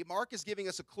immediately, Mark is giving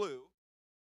us a clue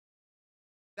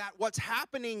that what's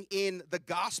happening in the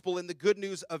gospel and the good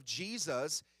news of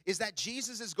Jesus is that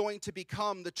Jesus is going to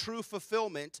become the true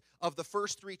fulfillment of the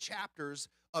first 3 chapters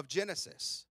of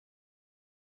Genesis.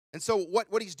 And so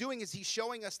what he's doing is he's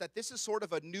showing us that this is sort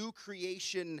of a new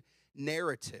creation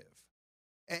narrative.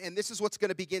 And this is what's going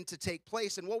to begin to take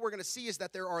place. And what we're going to see is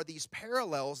that there are these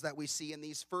parallels that we see in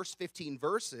these first 15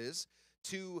 verses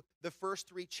to the first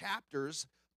 3 chapters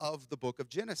of the book of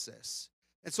Genesis.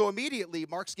 And so immediately,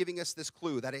 Mark's giving us this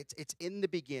clue that it's in the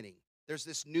beginning. There's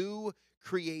this new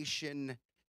creation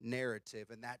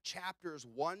narrative, and that chapters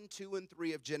 1, 2, and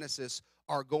 3 of Genesis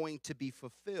are going to be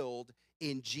fulfilled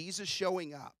in Jesus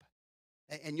showing up.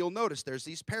 And you'll notice there's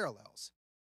these parallels.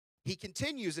 He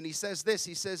continues and he says this.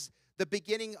 He says, the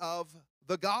beginning of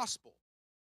the gospel.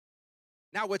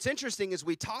 Now, what's interesting is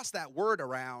we toss that word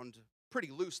around pretty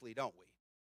loosely, don't we?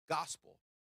 Gospel,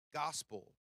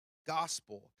 gospel,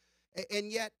 gospel.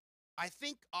 And yet, I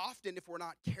think often if we're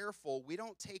not careful, we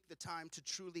don't take the time to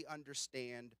truly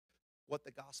understand what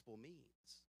the gospel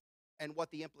means and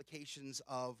what the implications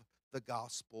of the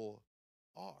gospel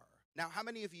are. Now, how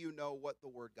many of you know what the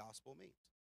word gospel means?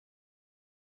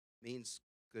 It means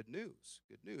good news,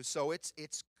 good news. So it's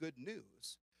good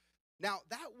news. Now,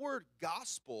 that word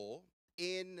gospel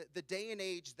in the day and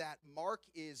age that Mark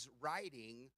is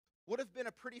writing would have been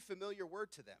a pretty familiar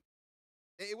word to them.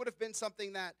 It would have been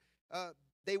something that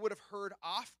they would have heard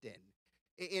often.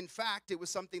 In fact, it was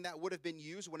something that would have been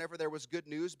used whenever there was good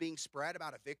news being spread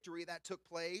about a victory that took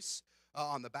place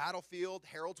on the battlefield.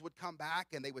 Heralds would come back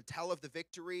and they would tell of the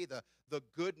victory, the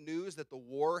good news that the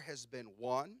war has been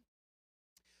won.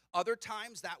 Other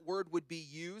times that word would be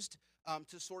used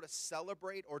to sort of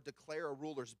celebrate or declare a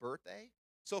ruler's birthday.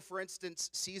 So for instance,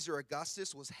 Caesar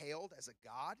Augustus was hailed as a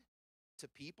god to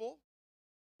people.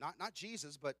 Not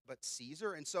Jesus, but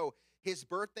Caesar. And so his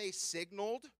birthday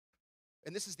signaled,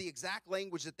 and this is the exact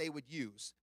language that they would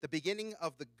use, the beginning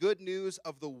of the good news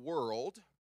of the world.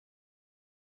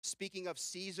 Speaking of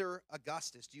Caesar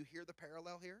Augustus, do you hear the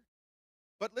parallel here?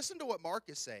 But listen to what Mark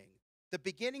is saying. The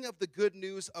beginning of the good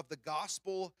news of the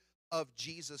gospel of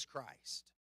Jesus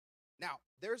Christ. Now,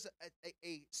 there's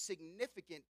a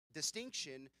significant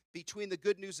distinction between the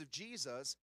good news of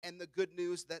Jesus and the good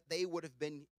news that they would have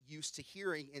been used to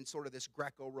hearing in sort of this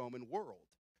Greco-Roman world.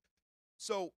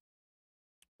 So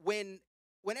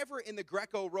whenever in the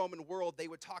Greco-Roman world they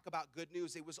would talk about good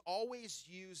news, it was always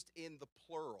used in the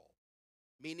plural,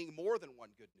 meaning more than one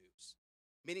good news,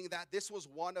 meaning that this was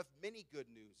one of many good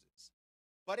newses.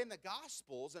 But in the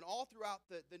Gospels and all throughout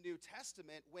the New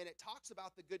Testament, when it talks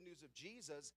about the good news of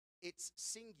Jesus, it's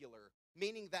singular,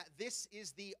 meaning that this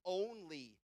is the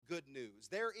only good news.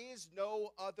 There is no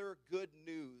other good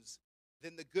news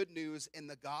than the good news in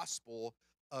the gospel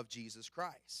of Jesus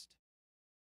Christ.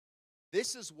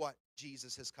 This is what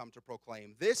Jesus has come to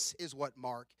proclaim. This is what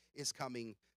Mark is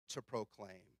coming to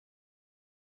proclaim.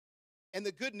 And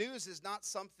the good news is not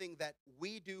something that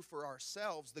we do for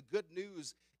ourselves. The good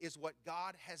news is what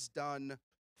God has done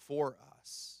for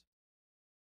us.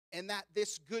 And that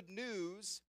this good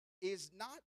news is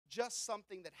not just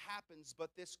something that happens, but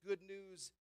this good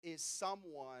news is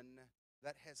someone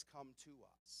that has come to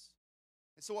us.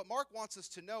 And so what Mark wants us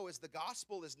to know is the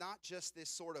gospel is not just this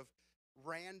sort of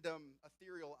random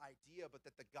ethereal idea, but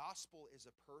that the gospel is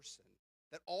a person.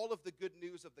 That all of the good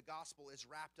news of the gospel is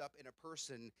wrapped up in a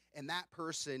person, and that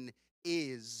person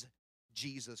is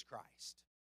Jesus Christ.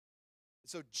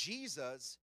 So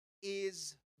Jesus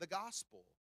is the gospel.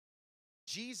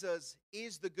 Jesus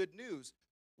is the good news.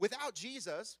 Without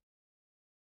Jesus,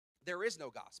 there is no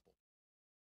gospel.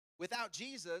 Without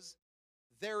Jesus,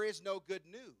 there is no good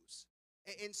news.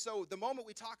 And so the moment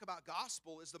we talk about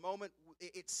gospel is the moment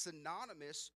it's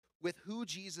synonymous with who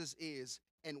Jesus is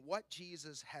and what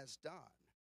Jesus has done.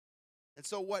 And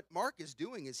so what Mark is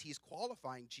doing is he's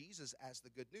qualifying Jesus as the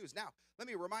good news. Now, let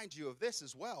me remind you of this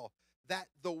as well, that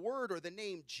the word or the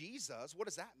name Jesus, what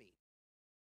does that mean?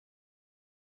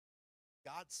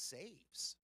 God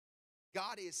saves.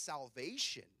 God is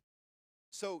salvation.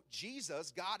 So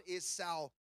Jesus, God is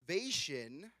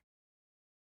salvation,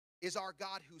 is our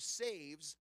God who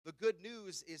saves. The good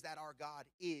news is that our God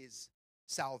is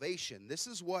salvation. This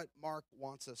is what Mark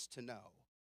wants us to know.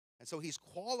 And so he's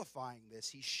qualifying this.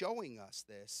 He's showing us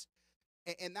this.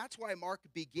 And that's why Mark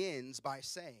begins by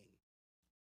saying,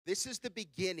 this is the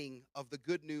beginning of the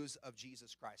good news of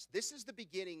Jesus Christ. This is the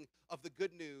beginning of the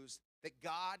good news that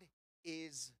God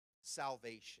is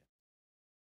salvation.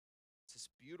 It's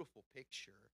this beautiful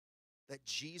picture that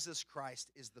Jesus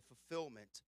Christ is the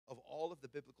fulfillment of all of the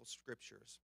biblical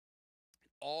scriptures.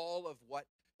 All of what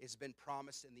has been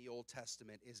promised in the Old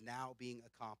Testament is now being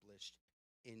accomplished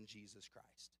in Jesus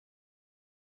Christ.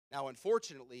 Now,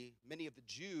 unfortunately, many of the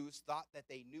Jews thought that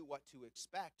they knew what to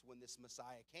expect when this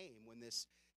Messiah came, when this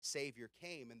Savior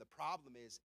came. And the problem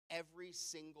is, every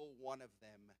single one of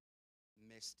them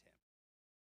missed him.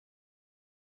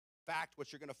 In fact,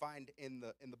 what you're going to find in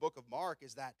the book of Mark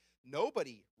is that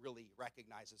nobody really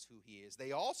recognizes who he is.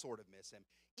 They all sort of miss him.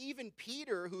 Even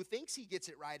Peter, who thinks he gets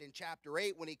it right in chapter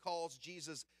 8 when he calls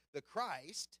Jesus the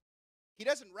Christ, he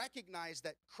doesn't recognize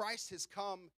that Christ has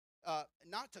come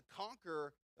not to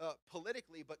conquer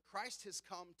politically, but Christ has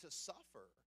come to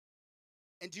suffer.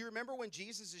 And do you remember when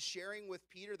Jesus is sharing with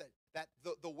Peter that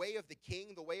the way of the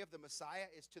king, the way of the Messiah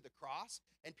is to the cross?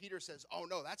 And Peter says, oh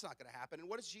no, that's not going to happen. And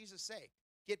what does Jesus say?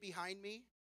 Get behind me,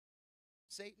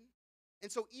 Satan.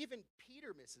 And so even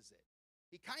Peter misses it.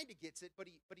 He kind of gets it, but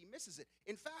he misses it.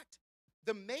 In fact,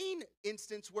 the main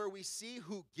instance where we see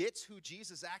who gets who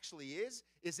Jesus actually is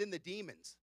in the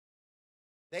demons.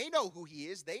 They know who he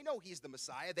is. They know he's the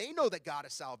Messiah. They know that God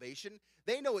is salvation.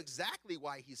 They know exactly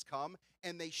why he's come,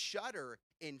 and they shudder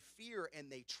in fear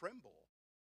and they tremble.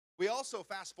 We also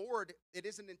fast forward, it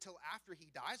isn't until after he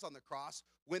dies on the cross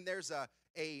when there's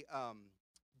a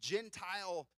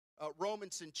Gentile Roman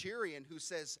centurion who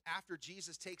says after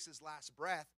Jesus takes his last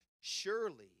breath,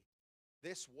 surely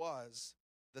this was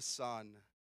the Son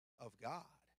of God.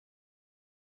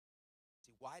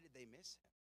 See, why did they miss him?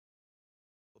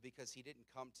 Well, because he didn't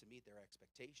come to meet their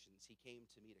expectations. He came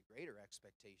to meet a greater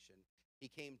expectation. He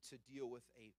came to deal with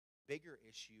a bigger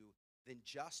issue than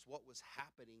just what was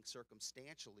happening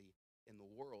circumstantially in the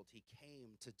world. He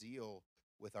came to deal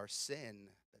with our sin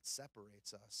that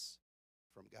separates us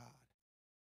from God.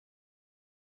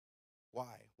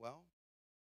 Why? Well,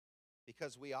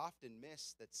 because we often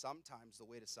miss that sometimes the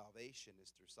way to salvation is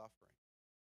through suffering.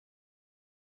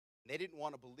 They didn't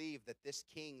want to believe that this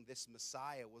king, this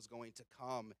Messiah, was going to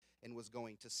come and was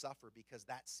going to suffer because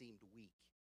that seemed weak.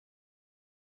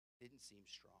 It didn't seem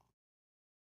strong.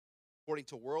 According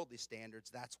to worldly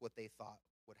standards, that's what they thought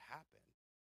would happen.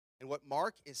 And what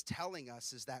Mark is telling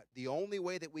us is that the only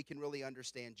way that we can really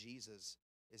understand Jesus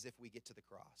is if we get to the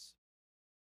cross.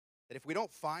 That if we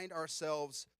don't find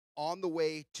ourselves on the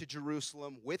way to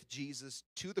Jerusalem with Jesus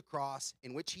to the cross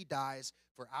in which he dies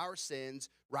for our sins,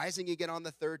 rising again on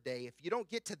the third day, if you don't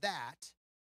get to that,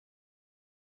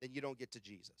 then you don't get to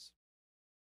Jesus.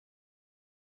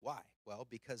 Why? Well,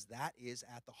 because that is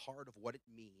at the heart of what it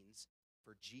means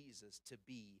for Jesus to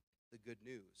be the good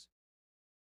news,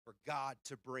 for God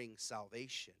to bring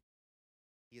salvation.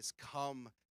 He has come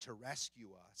to rescue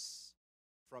us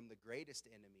from the greatest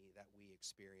enemy that we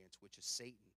experience, which is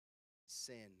Satan,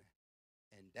 sin,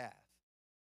 and death.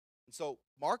 And so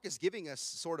Mark is giving us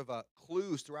sort of a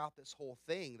clues throughout this whole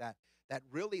thing that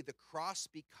really the cross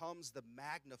becomes the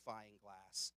magnifying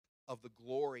glass of the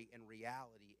glory and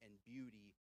reality and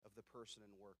beauty of the person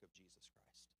and work of Jesus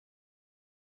Christ.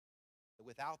 That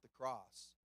without the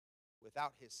cross,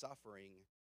 without his suffering,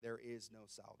 there is no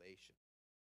salvation.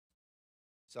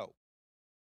 So,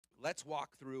 let's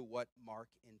walk through what Mark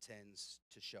intends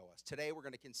to show us. Today we're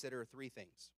going to consider three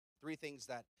things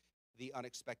that the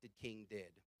unexpected king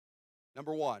did.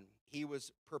 Number one, he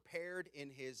was prepared in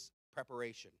his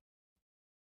preparation.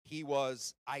 He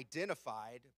was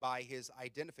identified by his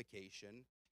identification,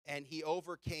 and he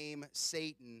overcame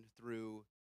Satan through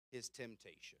his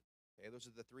temptation. Okay, those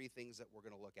are the three things that we're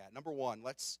going to look at. Number one,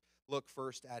 let's look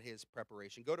first at his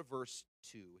preparation. Go to verse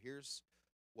 2. Here's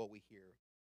what we hear.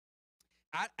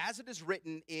 As it is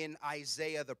written in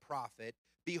Isaiah the prophet,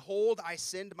 behold, I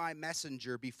send my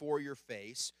messenger before your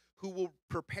face, who will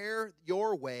prepare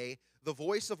your way, the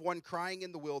voice of one crying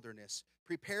in the wilderness.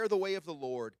 Prepare the way of the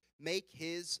Lord, make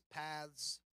his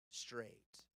paths straight.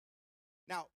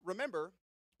 Now, remember,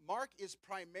 Mark is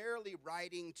primarily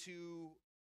writing to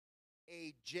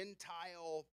a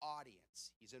Gentile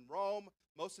audience. He's in Rome.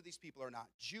 Most of these people are not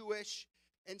Jewish.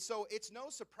 And so it's no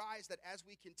surprise that as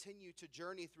we continue to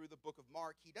journey through the book of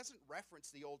Mark, he doesn't reference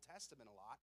the Old Testament a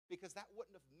lot because that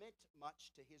wouldn't have meant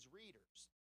much to his readers.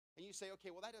 And you say,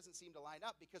 okay, well, that doesn't seem to line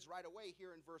up because right away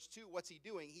here in verse 2, what's he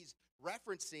doing? He's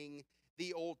referencing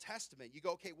the Old Testament. You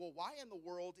go, okay, well, why in the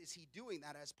world is he doing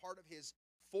that as part of his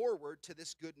forward to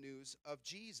this good news of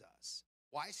Jesus?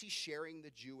 Why is he sharing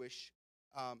the Jewish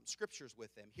scriptures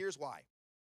with them? Here's why.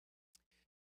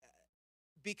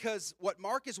 Because what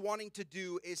Mark is wanting to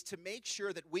do is to make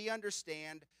sure that we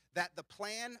understand that the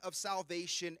plan of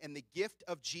salvation and the gift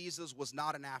of Jesus was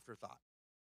not an afterthought.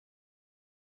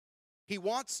 He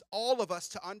wants all of us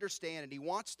to understand, and he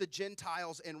wants the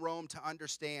Gentiles in Rome to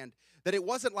understand that it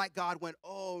wasn't like God went,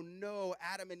 oh no,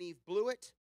 Adam and Eve blew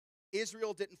it.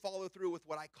 Israel didn't follow through with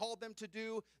what I called them to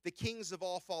do. The kings have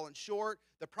all fallen short.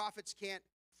 The prophets can't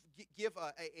give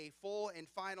a full and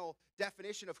final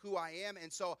definition of who I am,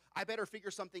 and so I better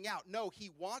figure something out. No, he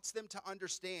wants them to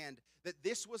understand that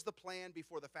this was the plan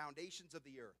before the foundations of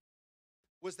the earth,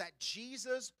 was that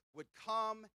Jesus would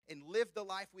come and live the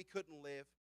life we couldn't live,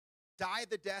 die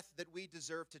the death that we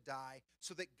deserve to die,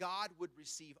 so that God would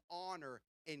receive honor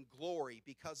and glory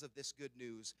because of this good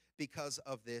news, because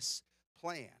of this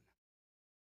plan.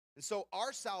 And so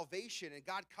our salvation and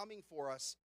God coming for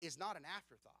us is not an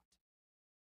afterthought.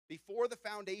 Before the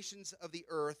foundations of the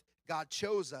earth, God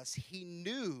chose us. He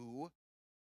knew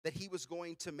that he was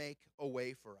going to make a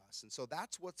way for us. And so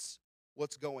that's what's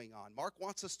going on. Mark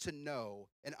wants us to know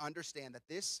and understand that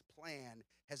this plan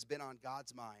has been on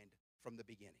God's mind from the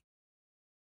beginning.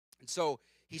 And so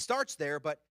he starts there,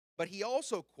 but he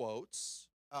also quotes,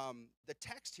 the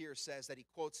text here says that he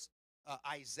quotes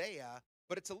Isaiah,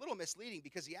 but it's a little misleading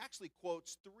because he actually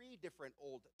quotes 3 different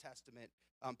Old Testament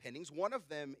pendings. One of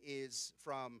them is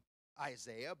from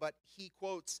Isaiah, but he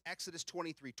quotes Exodus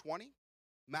 23:20,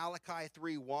 Malachi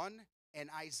 3:1,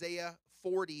 and Isaiah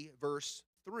 40, verse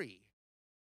 3.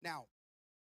 Now,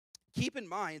 keep in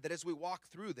mind that as we walk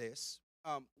through this,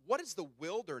 what is the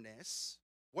wilderness,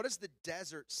 what does the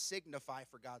desert signify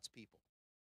for God's people?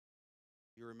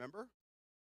 You remember?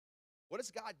 What does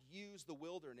God use the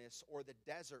wilderness or the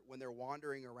desert when they're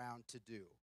wandering around to do?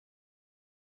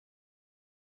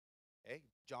 Okay,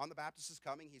 John the Baptist is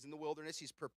coming. He's in the wilderness.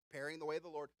 He's preparing the way of the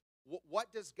Lord.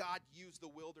 What does God use the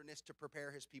wilderness to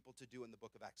prepare his people to do in the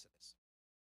book of Exodus?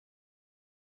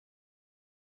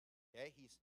 Okay,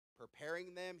 he's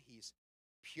preparing them. He's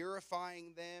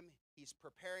purifying them. He's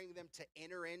preparing them to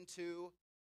enter into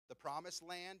the promised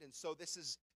land. And so this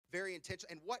is very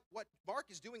intentional. And what Mark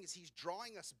is doing is he's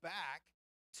drawing us back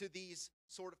to these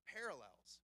sort of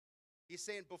parallels. He's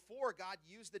saying before, God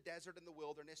used the desert and the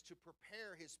wilderness to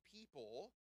prepare his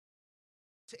people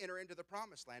to enter into the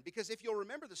promised land. Because if you'll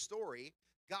remember the story,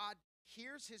 God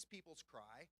hears his people's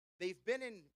cry. They've been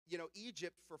in,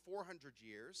 Egypt for 400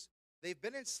 years. They've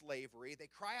been in slavery. They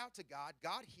cry out to God.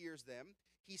 God hears them.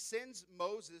 He sends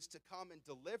Moses to come and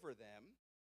deliver them.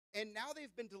 And now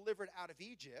they've been delivered out of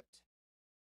Egypt.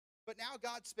 But now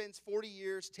God spends 40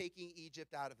 years taking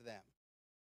Egypt out of them.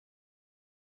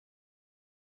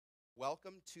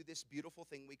 Welcome to this beautiful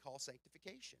thing we call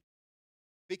sanctification.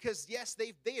 Because yes,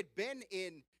 they had been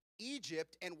in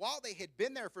Egypt, and while they had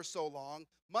been there for so long,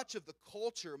 much of the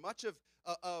culture, much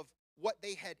of what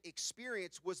they had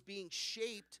experienced was being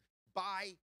shaped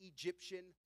by Egyptian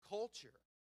culture.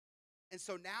 And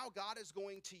so now God is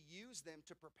going to use them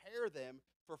to prepare them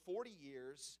for 40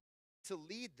 years to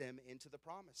lead them into the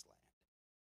promised land.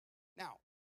 Now,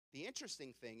 the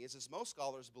interesting thing is most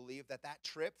scholars believe that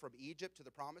trip from Egypt to the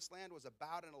promised land was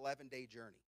about an 11-day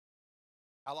journey.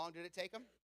 How long did it take them?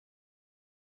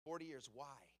 40 years. Why?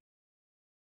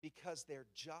 Because they're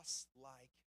just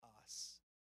like us.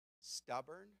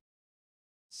 Stubborn,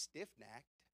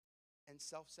 stiff-necked, and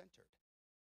self-centered.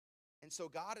 And so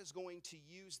God is going to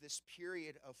use this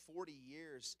period of 40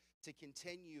 years to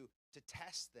continue to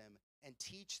test them and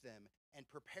teach them and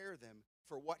prepare them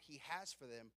for what he has for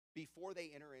them before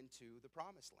they enter into the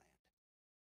promised land.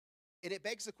 And it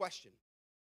begs the question,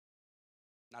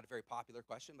 not a very popular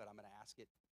question, but I'm going to ask it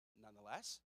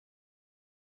nonetheless.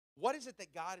 What is it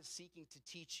that God is seeking to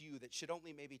teach you that should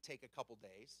only maybe take a couple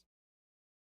days,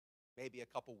 maybe a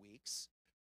couple weeks,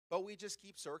 but we just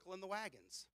keep circling the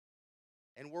wagons,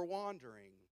 and we're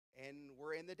wandering, and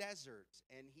we're in the desert,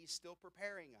 and he's still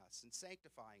preparing us and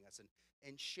sanctifying us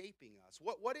and shaping us?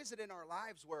 What is it in our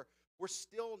lives where we're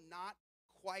still not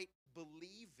quite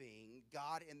believing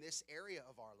God in this area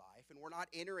of our life, and we're not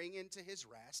entering into his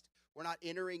rest, we're not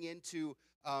entering into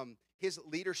his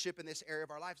leadership in this area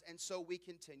of our lives, and so we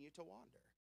continue to wander?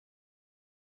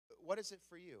 What is it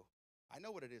for you? I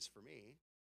know what it is for me.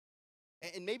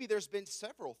 And maybe there's been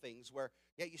several things where,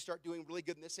 you start doing really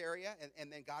good in this area,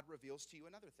 and then God reveals to you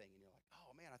another thing, and you're like,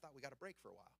 oh man, I thought we got a break for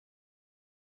a while.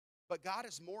 But God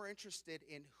is more interested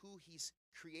in who he's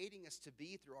creating us to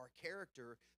be through our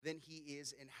character than he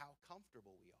is in how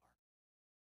comfortable we are.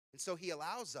 And so he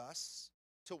allows us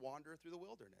to wander through the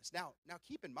wilderness. Now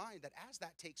keep in mind that as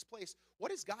that takes place,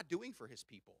 what is God doing for his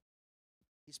people?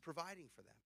 He's providing for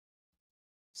them.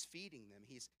 He's feeding them.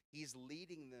 He's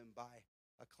leading them by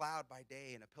a cloud by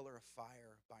day and a pillar of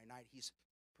fire by night. He's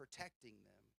protecting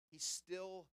them. He's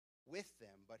still with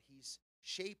them, but he's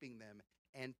shaping them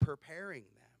and preparing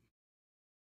them.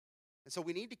 And so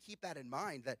we need to keep that in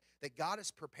mind, that God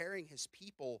is preparing his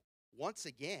people once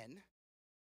again,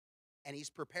 and he's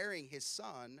preparing his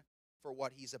son for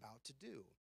what he's about to do.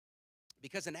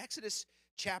 Because in Exodus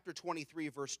chapter 23,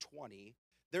 verse 20,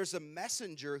 there's a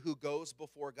messenger who goes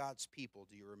before God's people.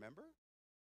 Do you remember?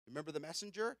 Remember the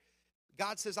messenger?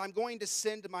 God says, I'm going to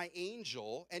send my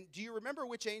angel. And do you remember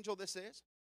which angel this is?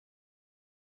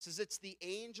 It says it's the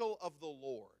angel of the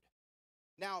Lord.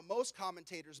 Now, most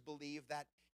commentators believe that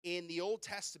in the Old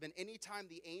Testament, anytime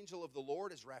the angel of the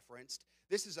Lord is referenced,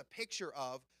 this is a picture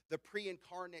of the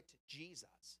pre-incarnate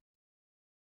Jesus.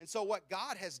 And so what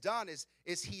God has done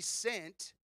is he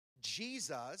sent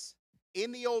Jesus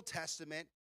in the Old Testament,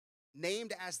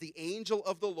 named as the angel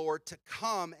of the Lord, to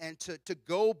come and to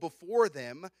go before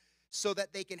them so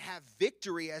that they can have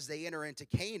victory as they enter into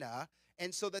Canaan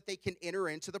and so that they can enter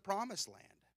into the promised land.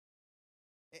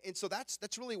 And so that's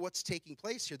really what's taking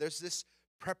place here. There's this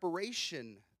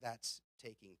preparation that's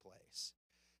taking place.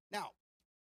 Now,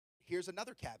 here's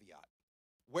another caveat.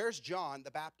 Where's John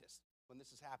the Baptist when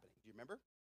this is happening? Do you remember?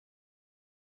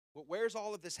 Well, where's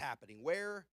all of this happening?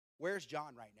 Where's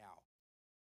John right now?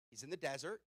 He's in the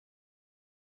desert.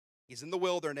 He's in the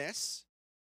wilderness.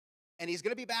 And he's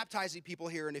going to be baptizing people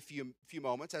here in a few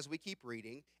moments as we keep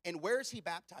reading. And where is he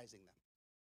baptizing them?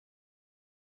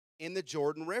 In the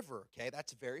Jordan River. Okay,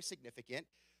 that's very significant.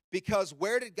 Because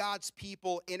where did God's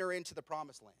people enter into the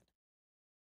promised land?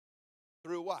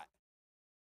 Through what?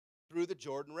 Through the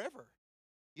Jordan River.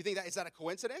 You think is that a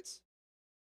coincidence?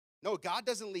 No, God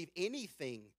doesn't leave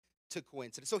anything to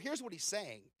coincidence. So here's what he's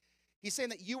saying. He's saying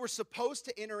that you were supposed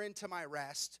to enter into my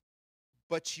rest,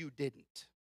 but you didn't.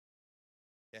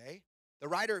 Okay? The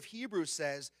writer of Hebrews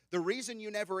says the reason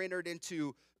you never entered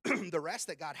into the rest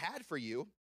that God had for you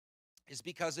is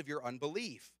because of your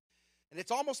unbelief. And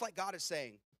it's almost like God is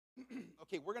saying,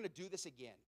 okay, we're going to do this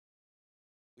again.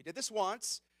 We did this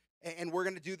once, and we're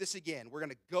going to do this again. We're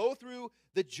going to go through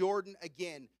the Jordan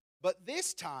again. But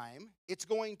this time, it's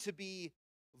going to be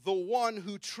the one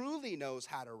who truly knows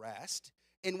how to rest.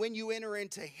 And when you enter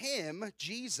into him,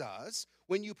 Jesus,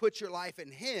 when you put your life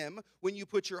in him, when you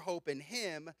put your hope in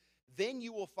him, then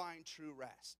you will find true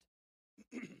rest.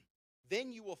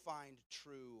 Then you will find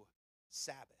true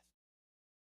Sabbath.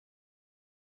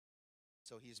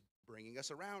 So he's bringing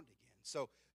us around again. So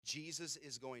Jesus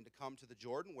is going to come to the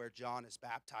Jordan where John is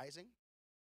baptizing.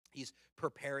 He's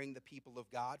preparing the people of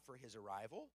God for his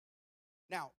arrival.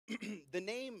 Now, the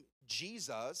name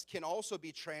Jesus can also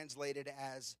be translated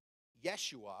as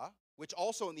Yeshua, which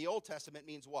also in the Old Testament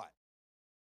means what?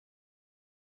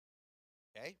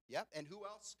 Okay, yep. And who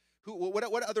else?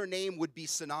 What other name would be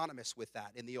synonymous with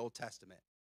that in the Old Testament?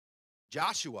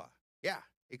 Joshua. Yeah,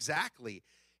 exactly.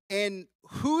 And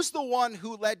who's the one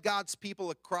who led God's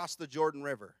people across the Jordan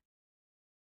River?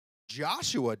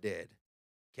 Joshua did.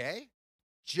 Okay?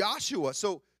 Joshua.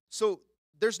 So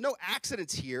there's no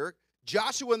accidents here.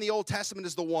 Joshua in the Old Testament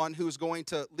is the one who's going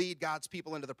to lead God's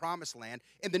people into the promised land.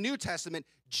 In the New Testament,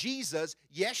 Jesus,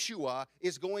 Yeshua,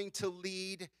 is going to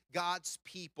lead God's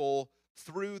people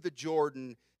through the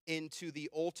Jordan into the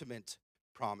ultimate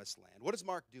promised land. What is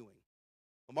Mark doing?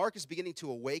 Well, Mark is beginning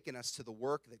to awaken us to the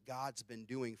work that God's been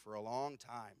doing for a long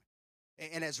time.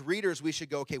 And as readers, we should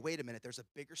go, okay, wait a minute, there's a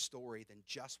bigger story than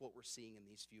just what we're seeing in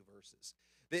these few verses.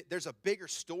 There's a bigger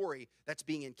story that's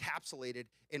being encapsulated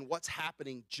in what's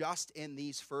happening just in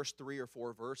these first 3 or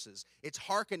 4 verses. It's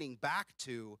hearkening back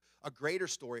to a greater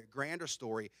story, a grander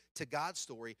story, to God's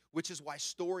story, which is why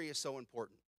story is so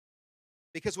important.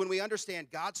 Because when we understand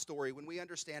God's story, when we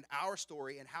understand our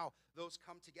story and how those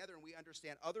come together and we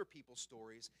understand other people's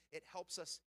stories, it helps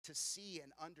us to see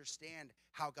and understand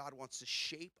how God wants to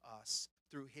shape us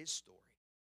through his story.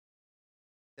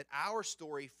 That our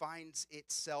story finds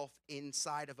itself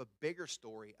inside of a bigger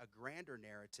story, a grander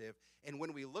narrative. And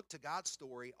when we look to God's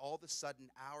story, all of a sudden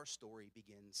our story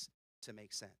begins to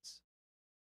make sense.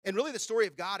 And really the story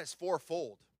of God is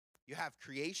fourfold. You have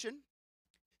creation,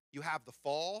 you have the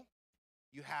fall,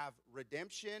 you have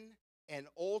redemption, and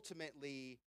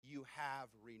ultimately you have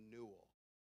renewal.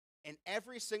 And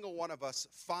every single one of us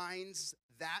finds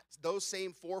those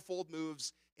same fourfold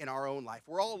moves in our own life.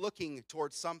 We're all looking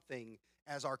towards something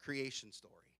as our creation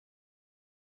story.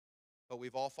 But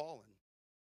we've all fallen.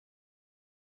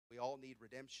 We all need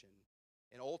redemption.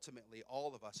 And ultimately,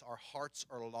 all of us, our hearts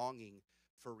are longing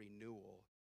for renewal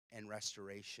and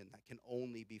restoration that can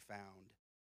only be found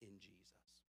in Jesus.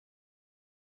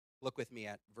 Look with me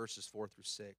at verses 4 through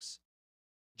 6.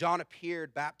 John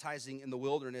appeared baptizing in the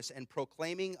wilderness and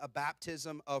proclaiming a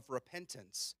baptism of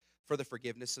repentance for the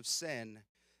forgiveness of sin,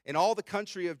 And all the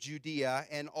country of Judea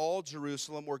and all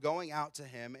Jerusalem were going out to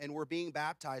him and were being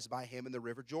baptized by him in the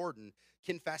river Jordan,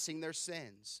 confessing their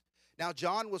sins. Now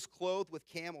John was clothed with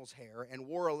camel's hair and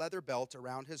wore a leather belt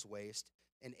around his waist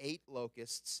and ate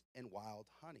locusts and wild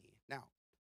honey. Now,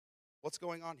 what's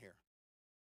going on here?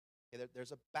 Okay,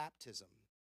 there's a baptism,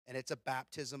 and it's a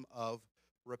baptism of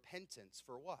repentance.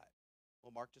 For what?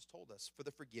 Well, Mark just told us, for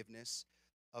the forgiveness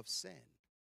of sin.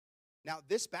 Now,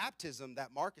 this baptism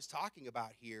that Mark is talking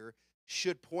about here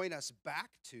should point us back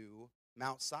to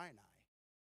Mount Sinai.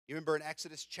 You remember in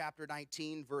Exodus chapter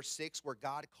 19, verse 6, where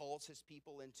God calls his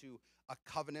people into a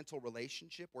covenantal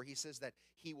relationship, where he says that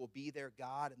he will be their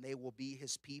God and they will be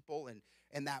his people,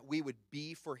 and that we would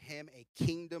be for him a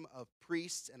kingdom of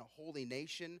priests and a holy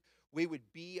nation. We would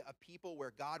be a people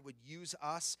where God would use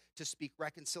us to speak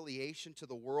reconciliation to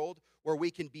the world, where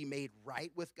we can be made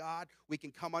right with God. We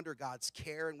can come under God's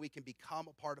care and we can become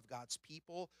a part of God's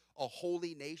people, a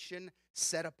holy nation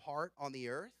set apart on the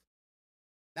earth.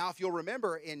 Now, if you'll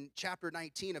remember in chapter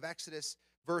 19 of Exodus,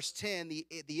 verse 10,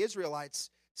 the Israelites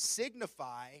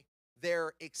signify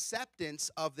their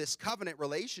acceptance of this covenant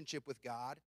relationship with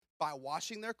God by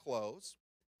washing their clothes,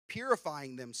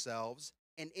 purifying themselves,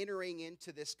 and entering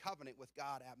into this covenant with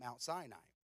God at Mount Sinai.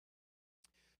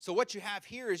 So what you have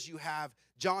here is you have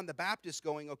John the Baptist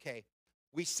going, okay,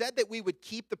 we said that we would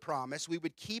keep the promise, we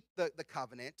would keep the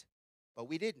covenant, but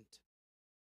we didn't.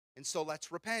 And so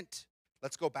let's repent.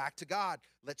 Let's go back to God.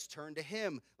 Let's turn to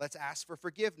him. Let's ask for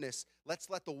forgiveness. Let's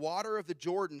let the water of the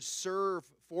Jordan serve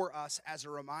for us as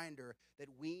a reminder that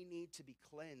we need to be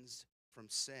cleansed from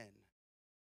sin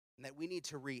and that we need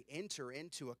to re-enter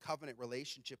into a covenant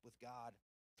relationship with God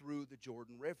through the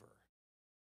Jordan River.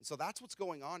 And so that's what's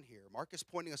going on here. Mark is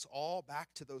pointing us all back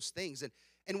to those things.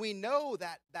 And we know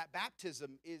that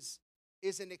baptism is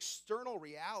an external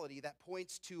reality that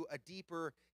points to a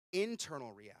deeper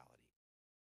internal reality,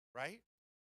 right?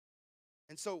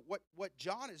 And so what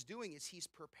John is doing is he's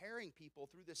preparing people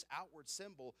through this outward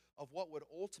symbol of what would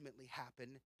ultimately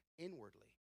happen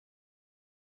inwardly.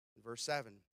 In verse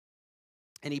 7,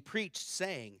 and he preached,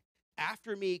 saying,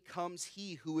 after me comes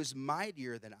he who is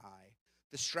mightier than I,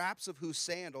 the straps of whose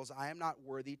sandals I am not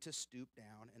worthy to stoop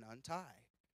down and untie.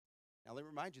 Now let me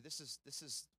remind you, this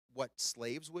is what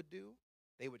slaves would do.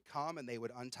 They would come and they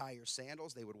would untie your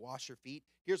sandals. They would wash your feet.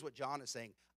 Here's what John is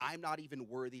saying. I'm not even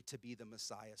worthy to be the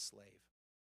Messiah's slave.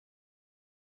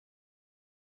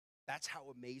 That's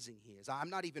how amazing he is.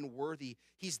 I'm not even worthy.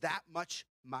 He's that much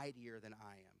mightier than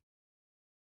I am.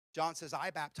 John says,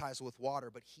 I baptize with water,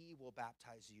 but he will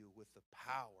baptize you with the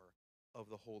power of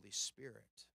the Holy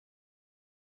Spirit.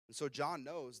 And so John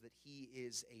knows that he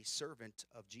is a servant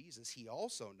of Jesus. He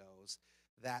also knows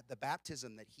that the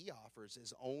baptism that he offers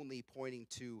is only pointing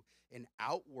to an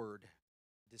outward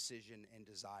decision and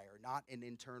desire, not an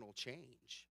internal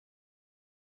change.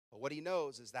 But what he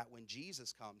knows is that when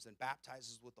Jesus comes and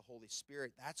baptizes with the Holy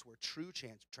Spirit, that's where true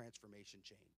transformation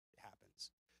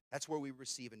happens. That's where we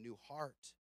receive a new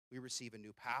heart. We receive a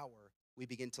new power. We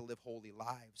begin to live holy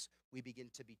lives. We begin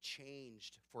to be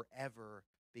changed forever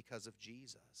because of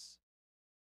Jesus.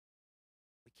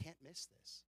 We can't miss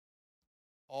this.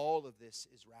 All of this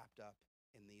is wrapped up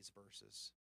in these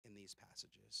verses, in these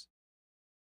passages.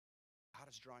 God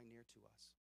is drawing near to us.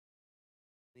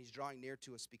 And he's drawing near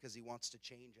to us because he wants to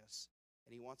change us.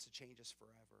 And he wants to change us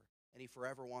forever. And he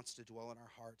forever wants to dwell in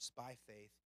our hearts by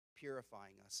faith,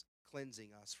 purifying us, cleansing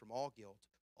us from all guilt,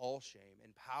 all shame,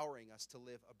 empowering us to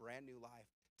live a brand new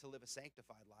life, to live a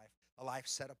sanctified life, a life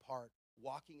set apart,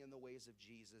 walking in the ways of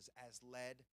Jesus as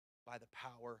led by the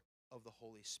power of the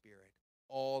Holy Spirit.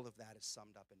 All of that is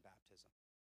summed up in baptism.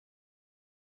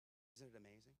 Isn't it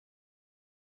amazing?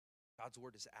 God's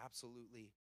word is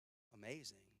absolutely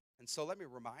amazing. And so let me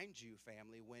remind you,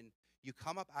 family, when you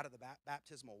come up out of the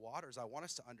baptismal waters, I want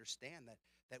us to understand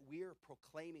that we are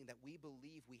proclaiming that we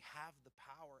believe we have the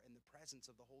power and the presence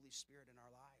of the Holy Spirit in our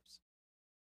lives.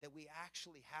 That we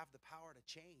actually have the power to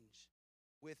change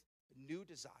with new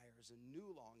desires and new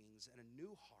longings and a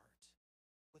new heart,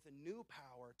 with a new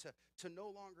power to no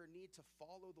longer need to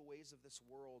follow the ways of this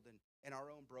world and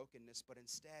our own brokenness, but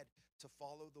instead to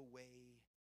follow the way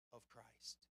of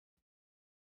Christ.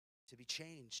 To be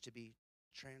changed, to be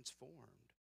transformed.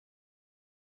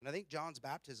 And I think John's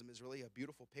baptism is really a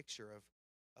beautiful picture of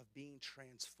being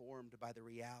transformed by the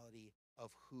reality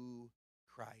of who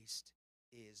Christ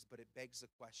is. But it begs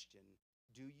the question,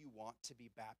 do you want to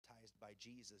be baptized by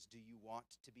Jesus? Do you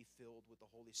want to be filled with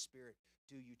the Holy Spirit?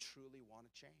 Do you truly want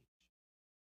to change?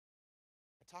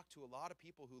 I talk to a lot of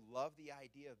people who love the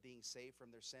idea of being saved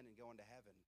from their sin and going to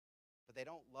heaven. But they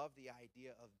don't love the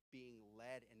idea of being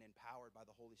led and empowered by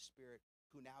the Holy Spirit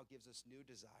who now gives us new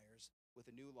desires with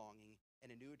a new longing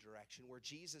and a new direction, where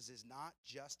Jesus is not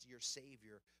just your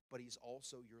Savior, but he's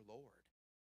also your Lord.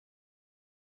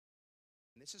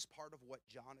 And this is part of what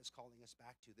John is calling us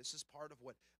back to. This is part of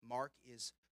what Mark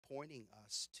is pointing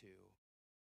us to.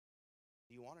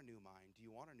 Do you want a new mind? Do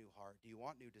you want a new heart? Do you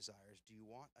want new desires? Do you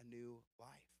want a new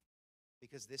life?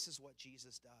 Because this is what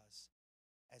Jesus does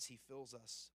as he fills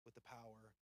us with the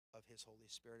power of his Holy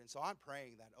Spirit. And so I'm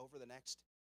praying that over the next,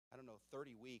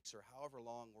 30 weeks or however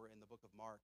long we're in the book of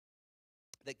Mark,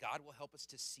 that God will help us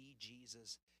to see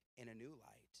Jesus in a new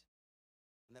light,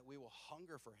 and that we will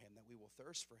hunger for him, that we will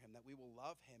thirst for him, that we will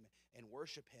love him and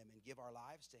worship him and give our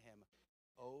lives to him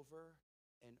over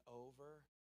and over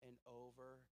and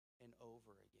over and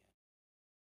over again.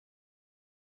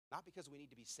 Not because we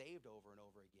need to be saved over and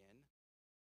over again,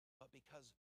 but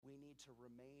because we need to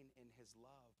remain in his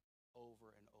love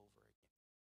over and over again.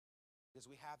 Because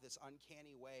we have this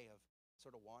uncanny way of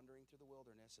sort of wandering through the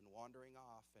wilderness and wandering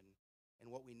off,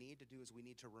 and what we need to do is we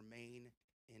need to remain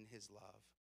in his love.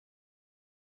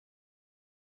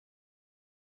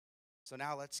 So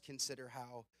now let's consider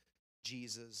how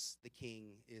Jesus, the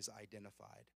King, is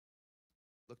identified.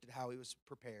 Looked at how he was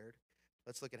prepared.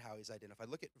 Let's look at how he's identified.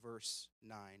 Look at verse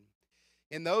 9.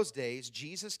 In those days,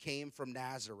 Jesus came from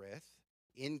Nazareth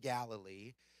in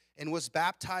Galilee and was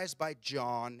baptized by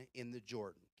John in the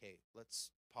Jordan. Okay,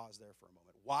 let's pause there for a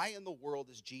moment. Why in the world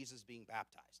is Jesus being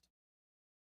baptized?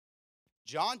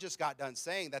 John just got done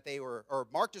saying that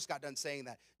Mark just got done saying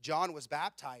that John was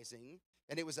baptizing,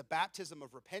 and it was a baptism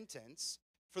of repentance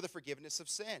for the forgiveness of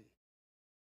sin.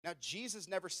 Now, Jesus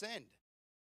never sinned.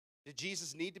 Did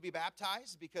Jesus need to be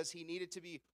baptized because he needed to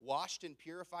be washed and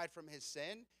purified from his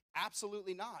sin?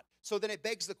 Absolutely not. So then it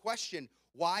begs the question,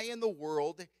 why in the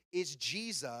world is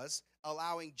Jesus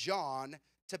allowing John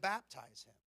to baptize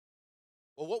him?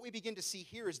 Well, what we begin to see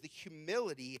here is the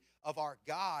humility of our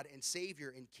God and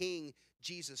Savior and King,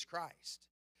 Jesus Christ.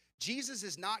 Jesus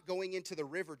is not going into the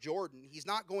river Jordan. He's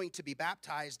not going to be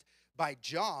baptized by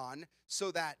John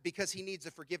so that because he needs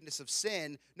the forgiveness of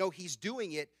sin. No, he's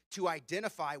doing it to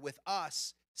identify with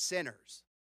us sinners.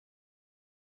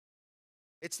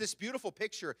 It's this beautiful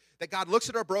picture that God looks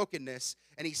at our brokenness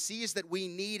and he sees that we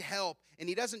need help, and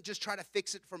he doesn't just try to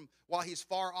fix it from while he's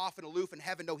far off and aloof in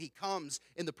heaven. No, he comes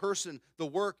in the person, the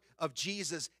work of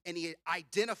Jesus, and he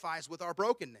identifies with our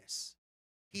brokenness.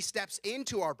 He steps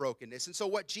into our brokenness. And so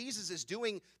what Jesus is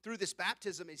doing through this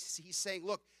baptism is he's saying,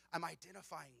 look, I'm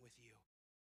identifying with you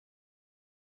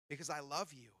because I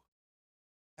love you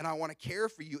and I want to care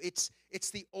for you.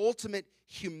 It's the ultimate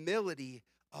humility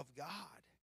of God.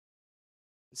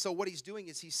 And so what he's doing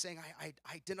is he's saying, I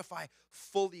identify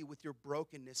fully with your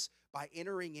brokenness by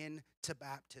entering into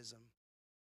baptism.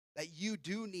 That you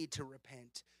do need to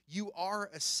repent. You are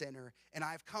a sinner, and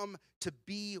I've come to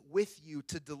be with you,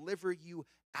 to deliver you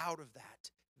out of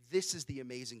that. This is the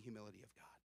amazing humility of God.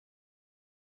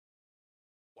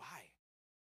 Why?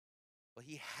 Well,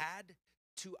 he had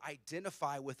to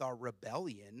identify with our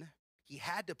rebellion. He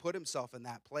had to put himself in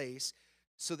that place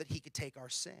so that he could take our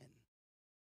sin.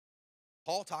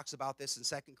 Paul talks about this in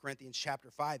 2 Corinthians chapter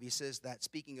 5. He says that,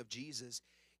 speaking of Jesus,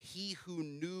 he who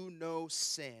knew no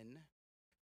sin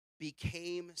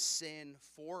became sin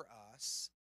for us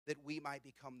that we might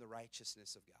become the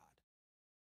righteousness of God.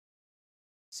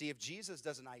 See, if Jesus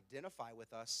doesn't identify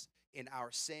with us in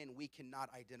our sin, we cannot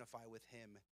identify with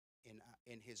him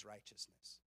in his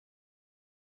righteousness.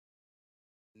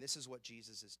 And this is what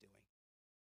Jesus is doing.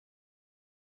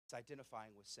 It's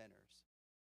identifying with sinners.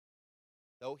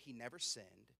 Though he never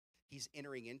sinned, he's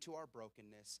entering into our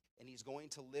brokenness, and he's going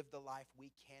to live the life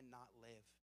we cannot live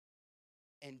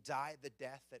and die the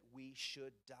death that we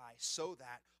should die, so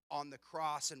that on the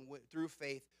cross and through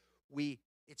faith,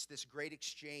 it's this great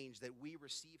exchange that we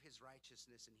receive his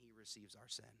righteousness and he receives our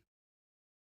sin.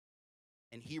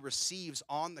 And he receives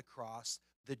on the cross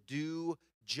the due,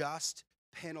 just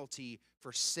penalty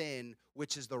for sin,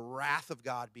 which is the wrath of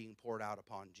God being poured out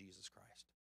upon Jesus Christ.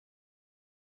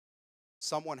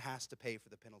 Someone has to pay for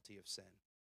the penalty of sin.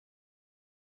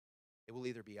 It will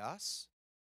either be us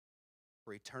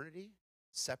for eternity,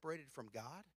 separated from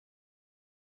God,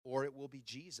 or it will be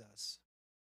Jesus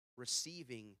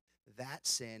receiving that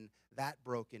sin, that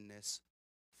brokenness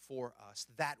for us,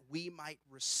 that we might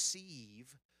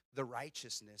receive the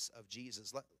righteousness of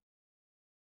Jesus. Let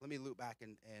me loop back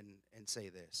and say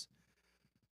this.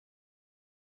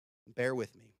 Bear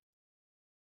with me.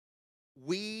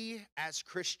 We as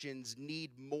Christians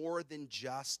need more than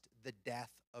just the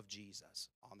death of Jesus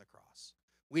on the cross.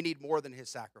 We need more than his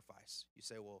sacrifice. You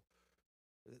say, well,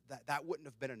 that wouldn't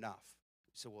have been enough.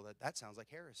 You say, well, that sounds like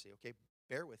heresy. Okay,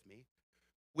 bear with me.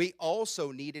 we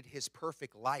also needed his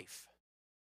perfect life.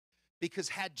 Because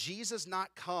had Jesus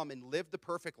not come and lived the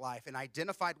perfect life and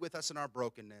identified with us in our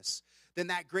brokenness, then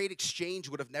that great exchange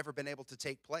would have never been able to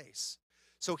take place.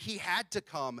 So he had to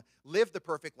come, live the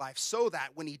perfect life, so that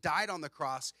when he died on the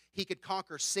cross, he could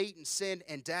conquer Satan, sin,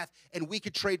 and death, and we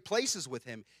could trade places with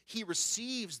him. He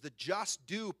receives the just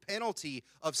due penalty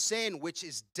of sin, which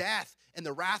is death, and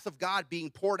the wrath of God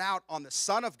being poured out on the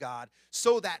Son of God,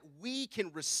 so that we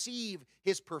can receive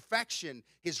his perfection,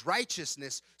 his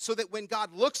righteousness, so that when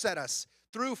God looks at us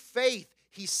through faith,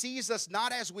 he sees us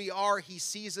not as we are, he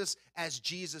sees us as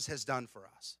Jesus has done for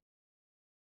us.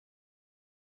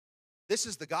 This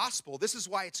is the gospel. This is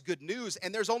why it's good news.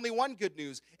 And there's only one good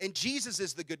news. And Jesus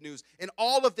is the good news. And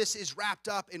all of this is wrapped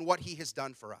up in what he has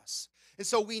done for us. And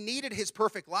so we needed his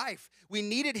perfect life. We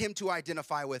needed him to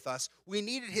identify with us. We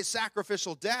needed his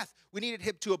sacrificial death. We needed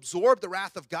him to absorb the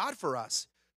wrath of God for us.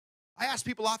 I ask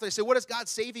people often, I say, what is God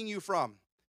saving you from?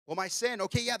 Well, my sin.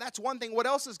 Okay, yeah, that's one thing. What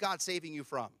else is God saving you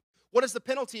from? What is the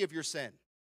penalty of your sin?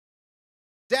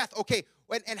 Death. Okay,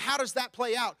 and how does that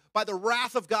play out? By the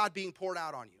wrath of God being poured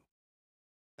out on you.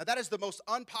 Now, that is the most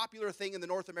unpopular thing in the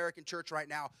North American church right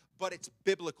now, but it's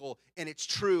biblical and it's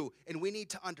true, and we need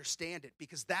to understand it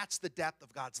because that's the depth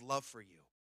of God's love for you.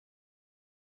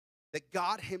 That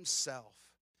God himself,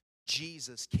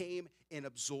 Jesus, came and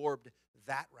absorbed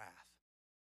that wrath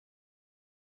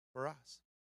for us.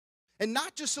 And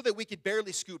not just so that we could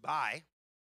barely scoot by,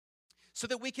 so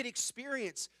that we could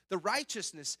experience the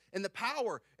righteousness and the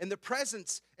power and the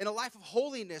presence and a life of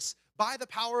holiness by the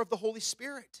power of the Holy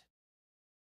Spirit.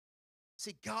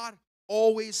 See, God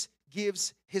always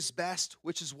gives his best,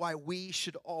 which is why we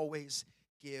should always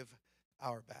give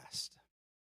our best.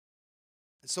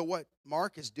 And so what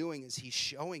Mark is doing is he's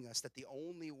showing us that the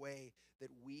only way that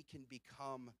we can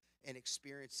become and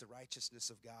experience the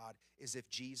righteousness of God is if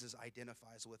Jesus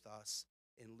identifies with us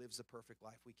and lives a perfect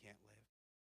life we can't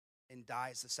live and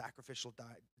dies the sacrificial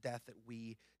death that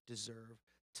we deserve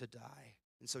to die.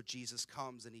 And so Jesus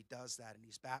comes and he does that, and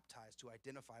he's baptized to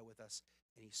identify with us,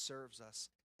 and he serves us,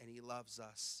 and he loves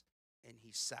us, and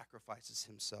he sacrifices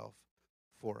himself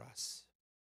for us.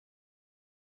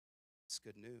 It's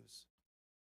good news.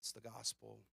 It's the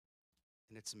gospel,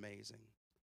 and it's amazing.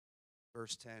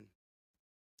 Verse 10.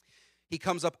 He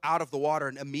comes up out of the water,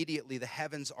 and immediately the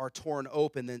heavens are torn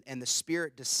open, and the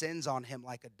Spirit descends on him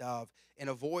like a dove. And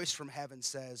a voice from heaven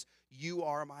says, "You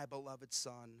are my beloved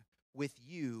Son. With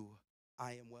you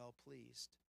I am well pleased."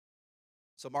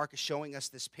 So Mark is showing us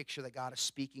this picture that God is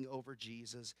speaking over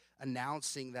Jesus,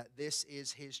 announcing that this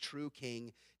is his true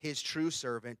king, his true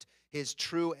servant, his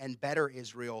true and better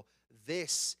Israel.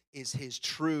 This is his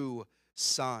true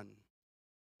son.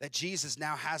 That Jesus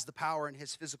now has the power in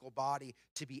his physical body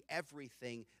to be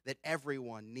everything that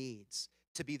everyone needs.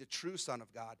 To be the true Son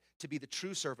of God, to be the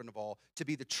true servant of all, to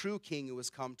be the true king who has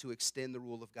come to extend the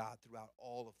rule of God throughout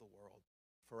all of the world,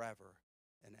 forever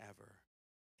and ever.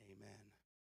 Amen.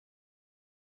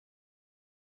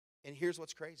 And here's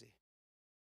what's crazy.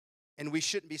 And we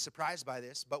shouldn't be surprised by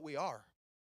this, but we are.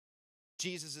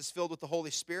 Jesus is filled with the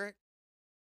Holy Spirit.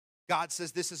 God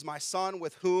says, "This is my Son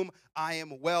with whom I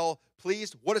am well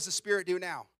pleased." What does the Spirit do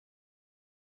now?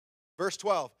 Verse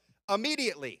 12.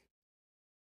 Immediately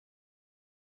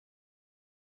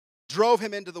drove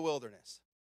him into the wilderness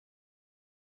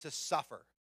to suffer.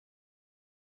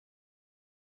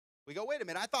 We go, wait a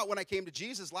minute, I thought when I came to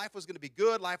Jesus, life was going to be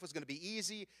good, life was going to be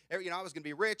easy, I was going to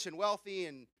be rich and wealthy,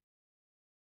 and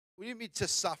we didn't need to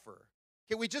suffer.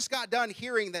 Okay, we just got done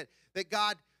hearing that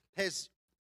God has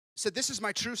said, "This is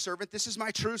my true servant, this is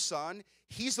my true son.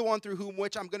 He's the one through whom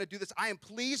which I'm going to do this. I am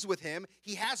pleased with him.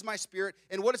 He has my Spirit."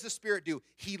 And what does the Spirit do?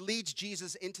 He leads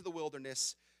Jesus into the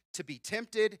wilderness to be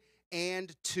tempted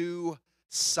and to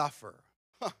suffer.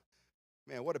 Huh.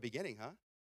 Man, what a beginning, huh?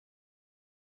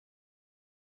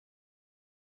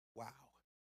 Wow.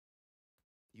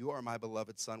 "You are my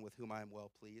beloved Son with whom I am well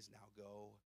pleased. Now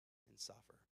go and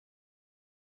suffer."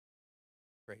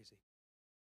 Crazy.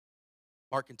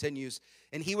 Mark continues,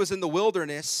 "And he was in the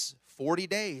wilderness 40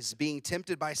 days, being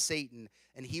tempted by Satan,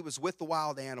 and he was with the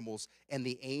wild animals, and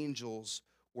the angels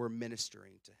were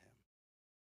ministering to him."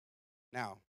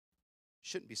 Now, it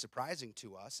shouldn't be surprising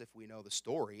to us if we know the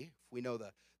story, if we know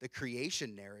the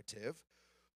creation narrative.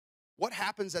 What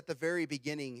happens at the very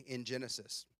beginning in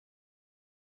Genesis?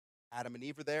 Adam and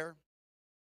Eve are there.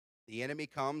 The enemy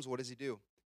comes. What does he do?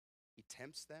 He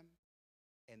tempts them,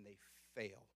 and they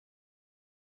fail.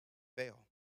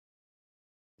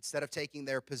 Instead of taking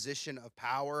their position of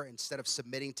power, instead of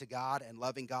submitting to God and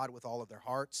loving God with all of their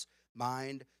hearts,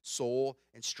 mind, soul,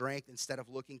 and strength, instead of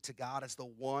looking to God as the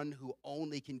one who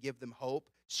only can give them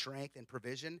hope, strength, and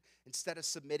provision, instead of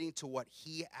submitting to what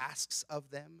he asks of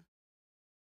them,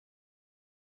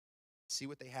 see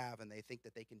what they have, and they think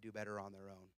that they can do better on their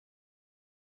own.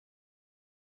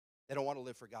 They don't want to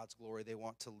live for God's glory. They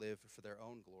want to live for their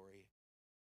own glory.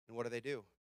 And what do?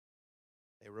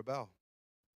 They rebel.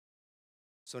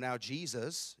 So now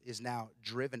Jesus is now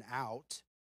driven out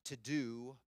to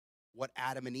do what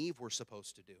Adam and Eve were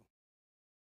supposed to do,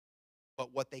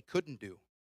 but what they couldn't do,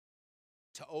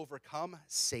 to overcome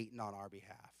Satan on our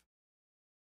behalf.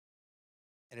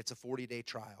 And it's a 40-day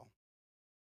trial,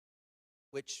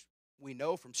 which we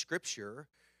know from Scripture,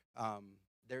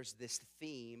 there's this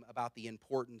theme about the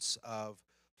importance of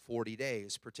 40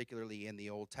 days, particularly in the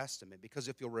Old Testament. Because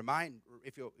if you'll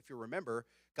remember,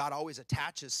 God always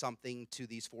attaches something to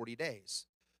these 40 days.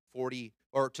 40,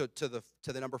 or to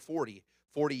the number 40.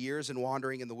 40 years in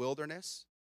wandering in the wilderness.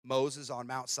 Moses on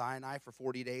Mount Sinai for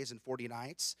 40 days and 40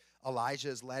 nights. Elijah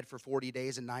is led for 40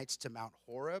 days and nights to Mount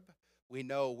Horeb. We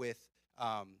know with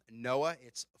Noah,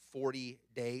 it's 40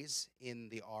 days in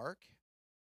the ark.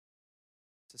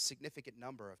 It's a significant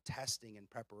number of testing and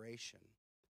preparation.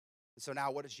 And so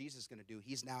now what is Jesus going to do?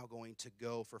 He's now going to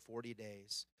go for 40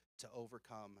 days to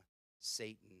overcome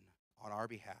Satan on our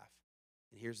behalf.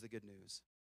 And here's the good news.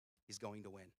 He's going to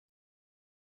win.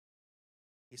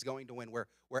 He's going to win.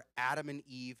 Where Adam and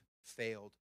Eve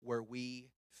failed, where we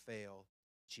fail,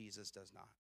 Jesus does not.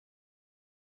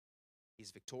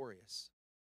 He's victorious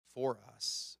for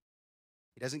us.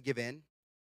 He doesn't give in.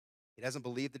 He doesn't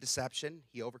believe the deception.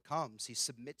 He overcomes. He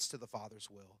submits to the Father's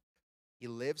will. He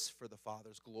lives for the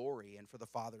Father's glory and for the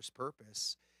Father's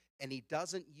purpose. And he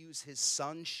doesn't use his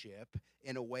sonship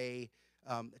in a way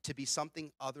to be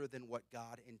something other than what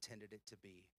God intended it to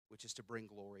be, which is to bring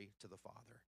glory to the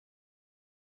Father.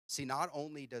 See, not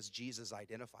only does Jesus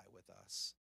identify with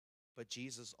us, but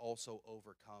Jesus also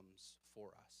overcomes for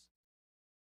us.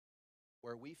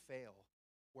 Where we fail,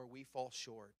 where we fall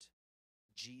short,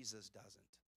 Jesus doesn't.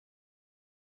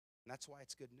 And that's why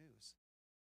it's good news.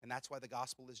 And that's why the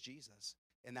gospel is Jesus.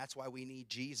 And that's why we need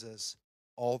Jesus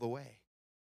all the way.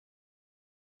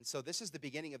 And so this is the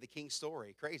beginning of the king's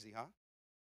story. Crazy, huh?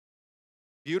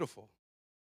 Beautiful.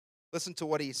 Listen to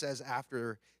what he says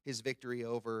after his victory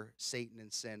over Satan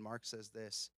and sin. Mark says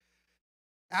this.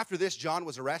 After this, John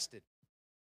was arrested.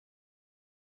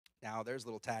 Now, there's a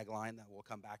little tagline that we'll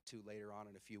come back to later on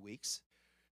in a few weeks.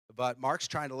 But Mark's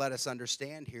trying to let us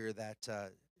understand here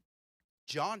that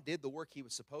John did the work he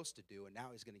was supposed to do, and now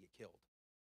he's going to get killed.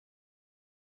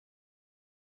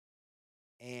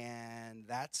 And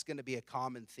that's going to be a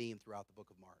common theme throughout the book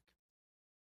of Mark.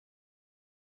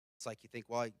 It's like you think,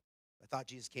 well, I thought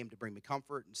Jesus came to bring me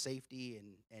comfort and safety,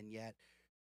 and yet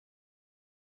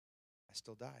I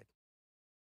still died.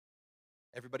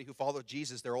 Everybody who followed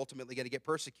Jesus, they're ultimately going to get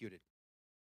persecuted.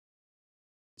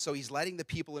 So he's letting the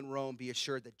people in Rome be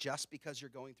assured that just because you're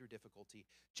going through difficulty,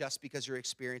 just because you're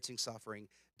experiencing suffering,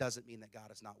 doesn't mean that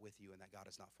God is not with you and that God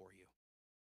is not for you.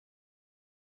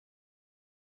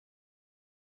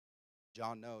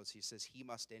 John knows, he says, he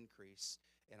must increase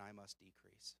and I must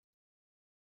decrease.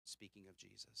 Speaking of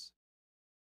Jesus.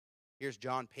 Here's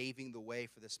John paving the way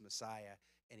for this Messiah,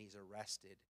 and he's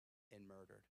arrested and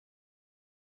murdered.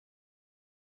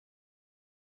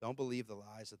 Don't believe the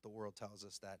lies that the world tells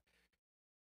us that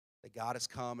God has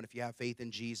come, and if you have faith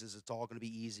in Jesus, it's all going to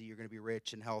be easy, you're going to be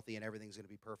rich and healthy, and everything's going to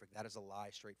be perfect. That is a lie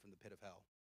straight from the pit of hell.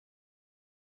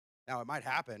 Now, it might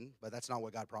happen, but that's not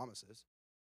what God promises.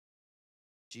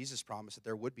 Jesus promised that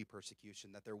there would be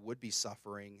persecution, that there would be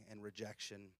suffering and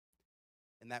rejection,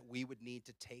 and that we would need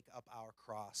to take up our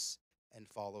cross and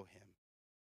follow him.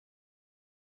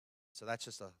 So that's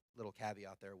just a little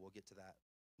caveat there. We'll get to that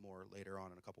more later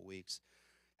on in a couple weeks.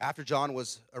 After John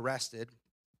was arrested,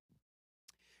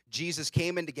 Jesus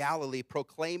came into Galilee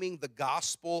proclaiming the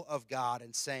gospel of God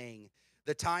and saying,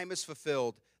 the time is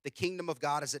fulfilled, the kingdom of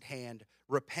God is at hand,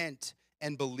 repent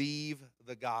and believe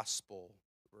the gospel.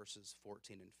 Verses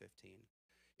 14 and 15.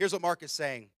 Here's what Mark is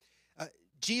saying.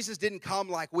 Jesus didn't come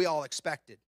like we all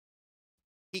expected.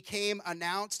 He came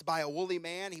announced by a woolly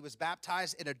man. He was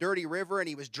baptized in a dirty river, and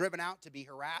he was driven out to be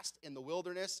harassed in the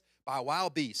wilderness by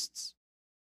wild beasts.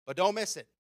 But don't miss it.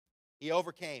 He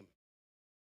overcame.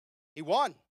 He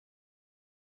won.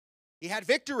 He had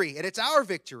victory, and it's our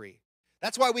victory.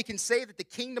 That's why we can say that the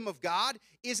kingdom of God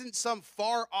isn't some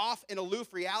far off and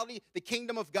aloof reality. The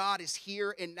kingdom of God is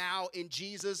here and now in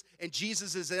Jesus, and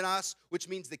Jesus is in us, which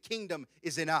means the kingdom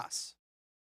is in us.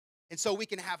 And so we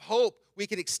can have hope. We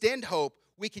can extend hope.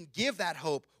 We can give that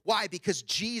hope. Why? Because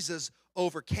Jesus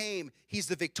overcame. He's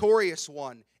the victorious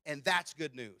one, and that's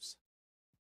good news.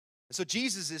 And so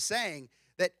Jesus is saying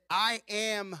that I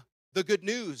am the good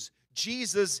news.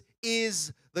 Jesus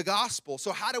is the gospel.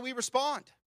 So how do we respond?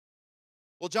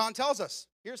 Well, John tells us,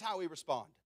 here's how we respond.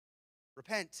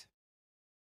 Repent.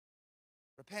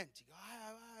 Repent. You go,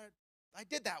 I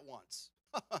did that once.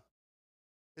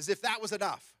 As if that was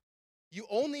enough. You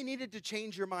only needed to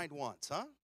change your mind once, huh?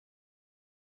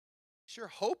 Sure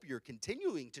hope you're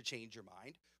continuing to change your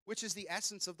mind, which is the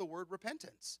essence of the word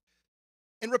repentance.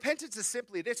 And repentance is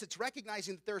simply this. It's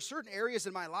recognizing that there are certain areas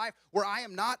in my life where I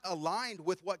am not aligned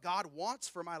with what God wants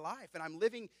for my life. And I'm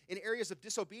living in areas of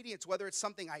disobedience, whether it's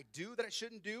something I do that I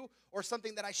shouldn't do or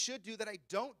something that I should do that I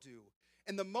don't do.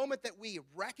 And the moment that we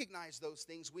recognize those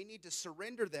things, we need to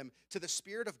surrender them to the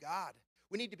Spirit of God.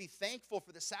 We need to be thankful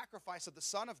for the sacrifice of the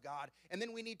Son of God. And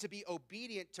then we need to be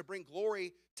obedient to bring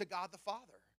glory to God the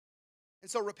Father. And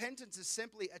so repentance is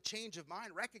simply a change of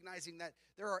mind, recognizing that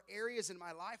there are areas in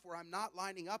my life where I'm not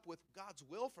lining up with God's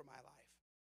will for my life.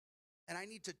 And I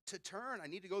need to turn. I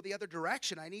need to go the other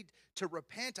direction. I need to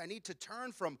repent. I need to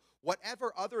turn from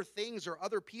whatever other things or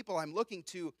other people I'm looking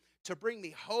to bring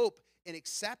me hope and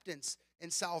acceptance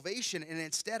and salvation. And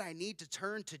instead, I need to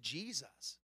turn to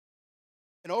Jesus.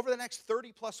 And over the next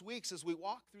 30 plus weeks, as we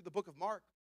walk through the book of Mark,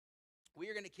 we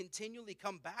are going to continually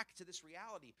come back to this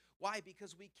reality. Why?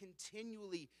 Because we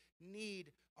continually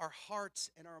need our hearts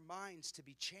and our minds to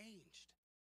be changed.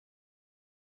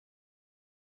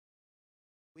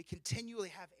 We continually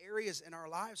have areas in our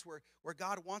lives where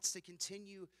God wants to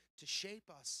continue to shape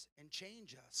us and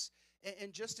change us.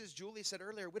 And just as Julie said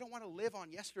earlier, we don't want to live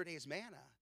on yesterday's manna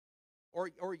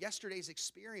or yesterday's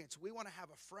experience. We want to have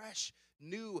a fresh,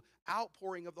 new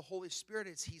outpouring of the Holy Spirit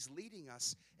as He's leading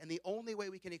us. And the only way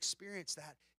we can experience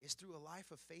that is through a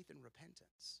life of faith and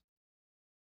repentance.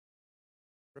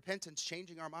 Repentance,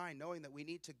 changing our mind, knowing that we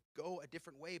need to go a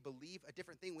different way, believe a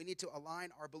different thing. We need to align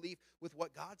our belief with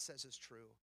what God says is true.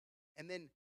 And then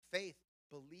faith,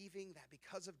 believing that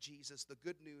because of Jesus, the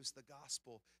good news, the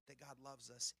gospel, that God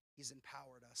loves us, He's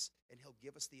empowered us, and He'll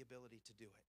give us the ability to do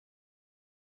it.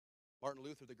 Martin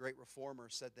Luther, the great reformer,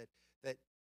 said that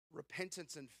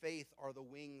repentance and faith are the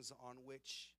wings on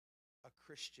which a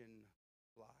Christian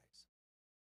flies.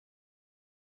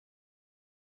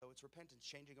 So it's repentance,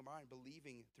 changing our mind,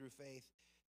 believing through faith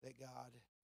that God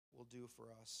will do for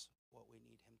us what we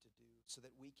need Him to do so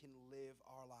that we can live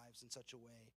our lives in such a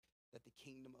way that the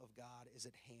kingdom of God is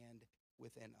at hand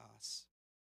within us.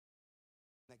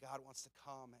 That God wants to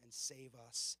come and save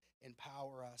us,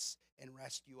 empower us, and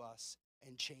rescue us,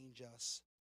 and change us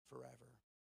forever.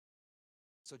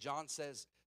 So John says,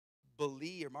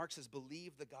 Mark says,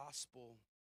 believe the gospel.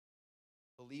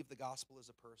 Believe the gospel is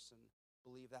a person.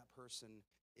 Believe that person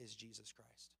is Jesus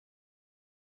Christ.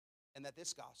 And that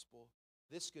this gospel,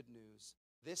 this good news,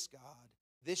 this God,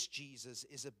 this Jesus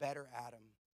is a better Adam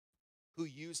who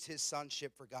used his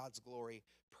sonship for God's glory,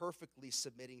 perfectly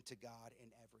submitting to God in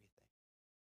everything.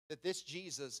 That this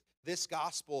Jesus, this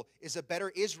gospel, is a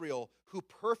better Israel who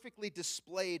perfectly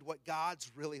displayed what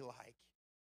God's really like.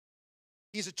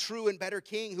 He's a true and better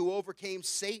king who overcame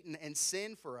Satan and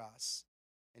sin for us.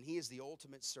 And he is the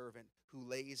ultimate servant who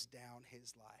lays down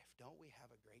his life. Don't we have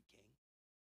a great king?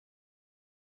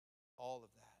 All of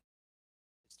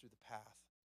that is through the path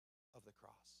of the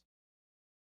cross.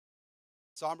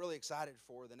 So I'm really excited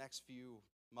for the next few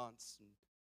months and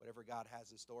whatever God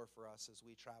has in store for us as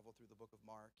we travel through the book of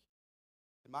Mark.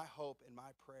 And my hope and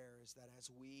my prayer is that as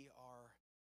we are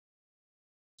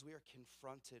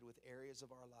confronted with areas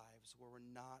of our lives where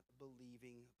we're not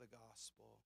believing the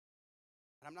gospel,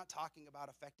 and I'm not talking about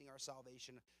affecting our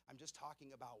salvation, I'm just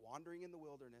talking about wandering in the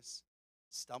wilderness,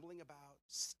 stumbling about,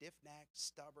 stiff-necked,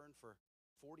 stubborn for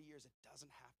 40 years. It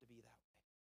doesn't have to be that way.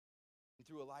 And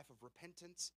through a life of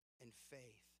repentance and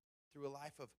faith, through a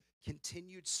life of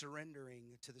continued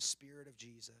surrendering to the Spirit of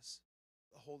Jesus,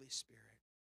 the Holy Spirit,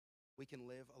 we can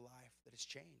live a life that is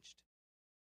changed,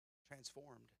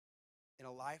 transformed, in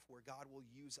a life where God will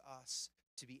use us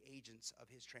to be agents of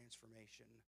His transformation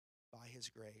by His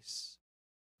grace.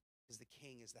 Because the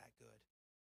King is that good,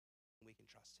 and we can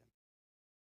trust Him.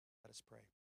 Let us pray.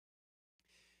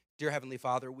 Dear Heavenly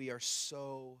Father, we are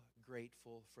so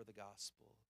grateful for the gospel.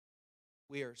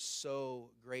 We are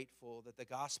so grateful that the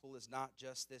gospel is not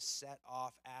just this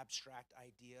set-off abstract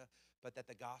idea, but that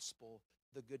the gospel,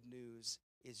 the good news,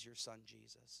 is your Son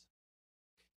Jesus.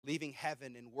 Leaving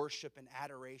heaven in worship and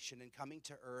adoration and coming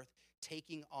to earth,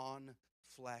 taking on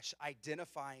flesh,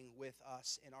 identifying with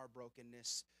us in our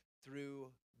brokenness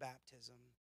through baptism.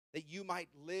 That you might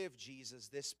live, Jesus,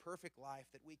 this perfect life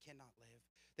that we cannot live.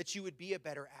 That you would be a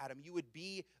better Adam. You would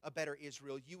be a better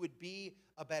Israel. You would be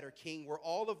a better king. Where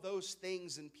all of those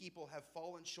things and people have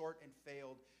fallen short and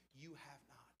failed, you have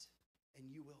not, and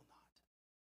you will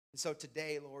not. And so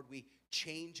today, Lord, we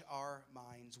change our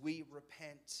minds. We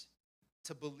repent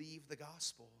to believe the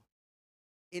gospel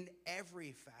in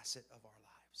every facet of our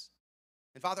lives.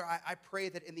 And Father, I pray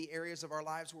that in the areas of our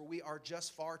lives where we are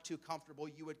just far too comfortable,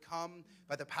 you would come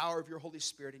by the power of your Holy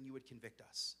Spirit and you would convict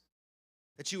us.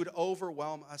 That you would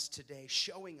overwhelm us today,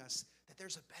 showing us that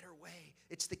there's a better way.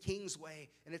 It's the King's way,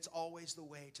 and it's always the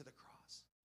way to the cross.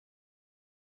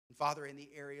 And Father, in the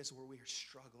areas where we are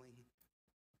struggling,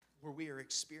 where we are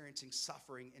experiencing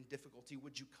suffering and difficulty,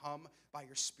 would you come by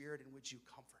your Spirit and would you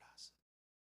comfort us?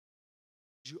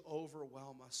 Would you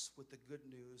overwhelm us with the good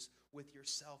news, with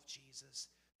yourself, Jesus,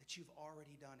 that you've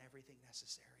already done everything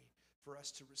necessary for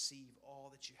us to receive all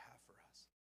that you have for us?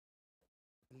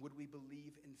 And would we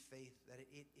believe in faith that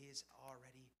it is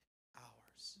already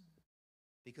ours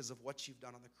because of what you've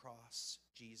done on the cross,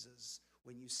 Jesus,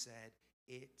 when you said,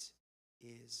 it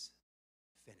is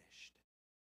finished.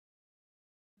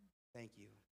 Thank you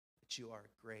that you are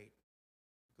a great,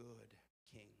 good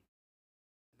King,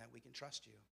 and that we can trust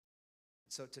you.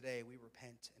 So today we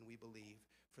repent and we believe,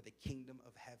 for the kingdom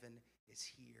of heaven is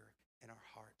here in our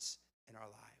hearts and our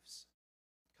lives.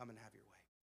 Come and have your way.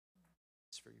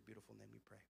 It's for your beautiful name we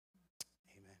pray.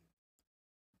 Amen.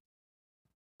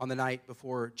 On the night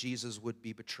before Jesus would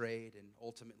be betrayed and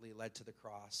ultimately led to the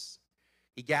cross,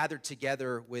 he gathered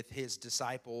together with his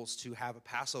disciples to have a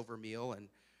Passover meal, and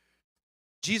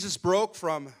Jesus broke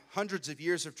from hundreds of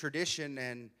years of tradition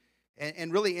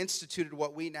and really instituted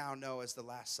what we now know as the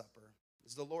Last Supper,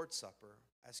 as the Lord's Supper,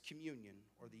 as communion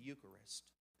or the Eucharist.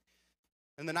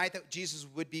 And the night that Jesus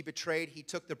would be betrayed, he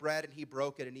took the bread and he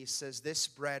broke it, and he says, this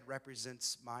bread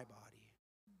represents my body,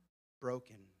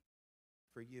 broken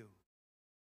for you,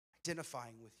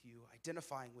 identifying with you,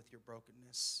 identifying with your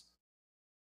brokenness.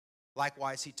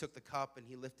 Likewise, he took the cup and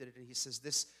he lifted it, and he says,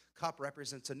 this cup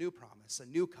represents a new promise, a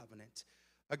new covenant,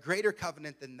 a greater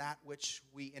covenant than that which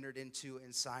we entered into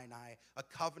in Sinai, a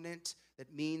covenant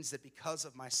that means that because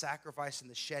of my sacrifice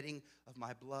and the shedding of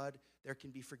my blood, there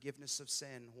can be forgiveness of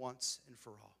sin once and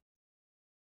for all.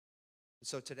 And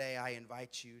so today I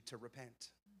invite you to repent,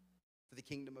 for the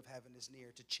kingdom of heaven is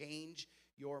near, to change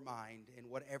your mind in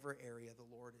whatever area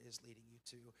the Lord is leading you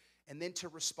to, and then to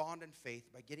respond in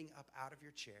faith by getting up out of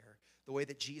your chair the way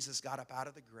that Jesus got up out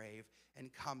of the grave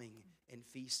and coming and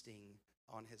feasting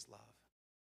on his love.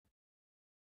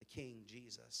 The King,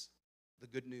 Jesus, the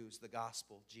good news, the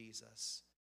gospel, Jesus,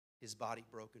 his body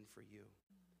broken for you,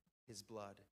 his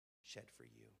blood shed for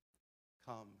you.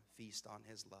 Come, feast on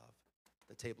his love.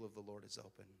 The table of the Lord is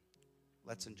open.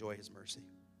 Let's enjoy his mercy.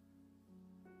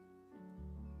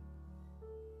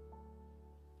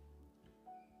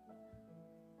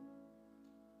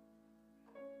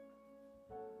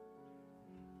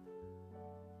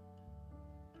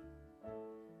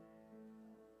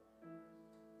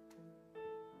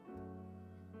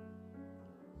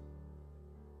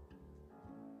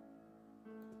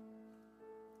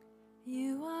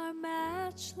 You are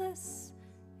matchless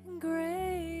in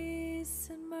grace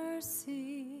and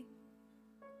mercy.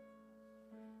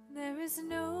 There is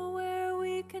nowhere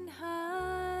we can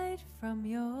hide from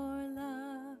your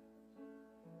love.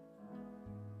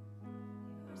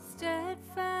 You're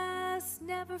steadfast,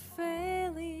 never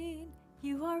failing.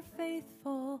 You are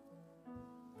faithful.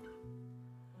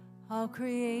 All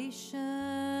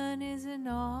creation is in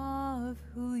awe of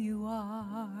who you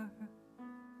are.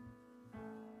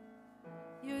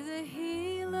 You're the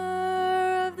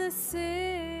healer of the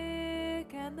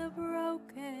sick and the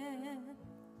broken.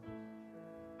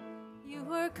 You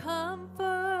are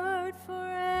comfort for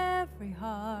every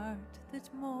heart that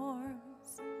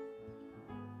mourns.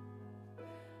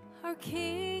 Our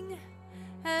King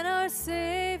and our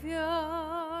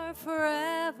Savior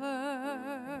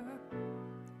forever.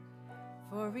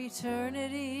 For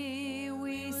eternity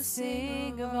we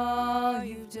sing of all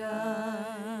you've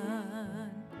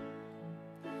done.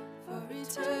 For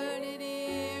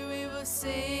eternity we will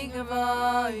sing of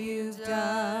all you've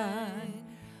done.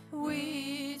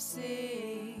 We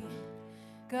sing,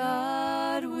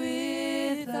 God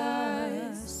with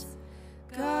us,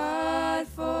 God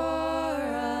for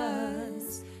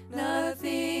us.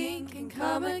 Nothing can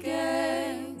come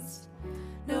against,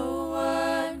 no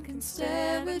one can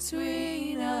stand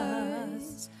between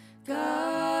us.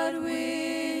 God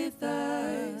with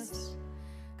us,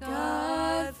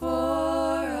 God for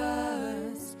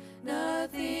us.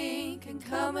 Nothing can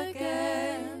come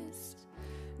against,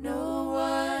 no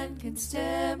one can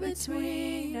stand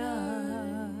between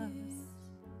us.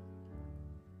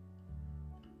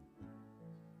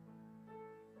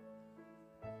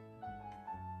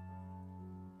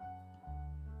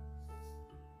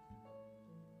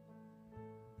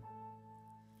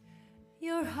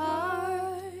 Your heart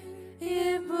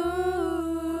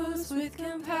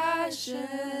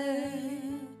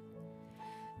passion.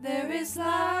 There is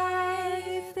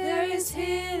life, there is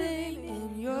healing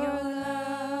in your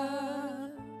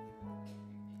love.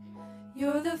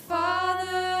 You're the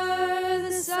Father,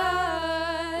 the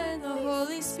Son, the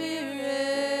Holy Spirit.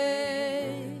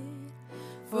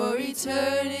 For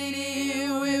eternity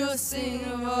we will sing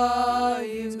of all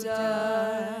you've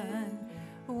done.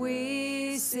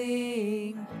 We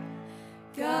sing,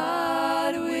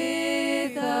 God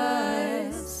with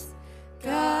us,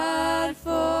 God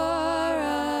for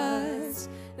us.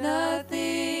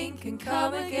 Nothing can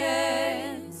come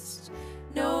against,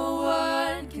 no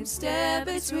one can stand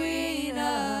between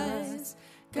us.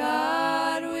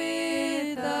 God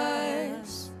with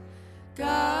us,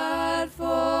 God for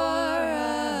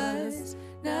us.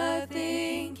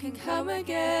 Nothing can come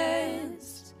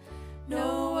against,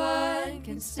 no one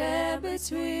can stand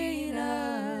between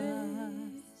us.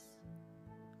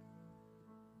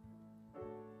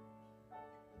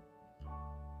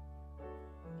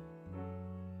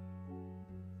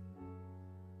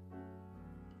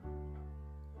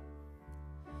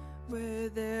 Where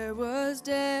there was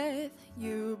death,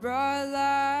 you brought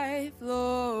life,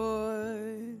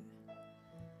 Lord.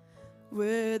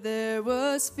 Where there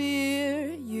was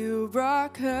fear, you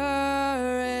brought courage.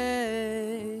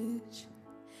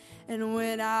 And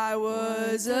when I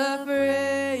was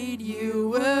afraid, you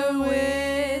were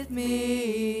with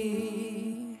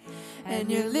me. And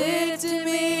you lifted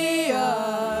me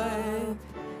up,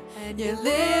 and you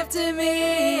lifted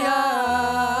me up.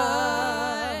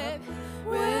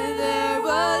 Where there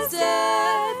was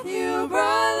death, you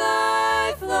brought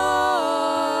life,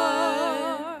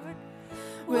 Lord.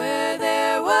 Where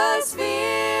there was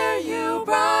fear, you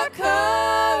brought courage.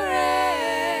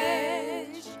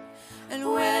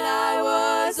 And when I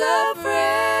was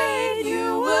afraid,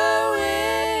 you were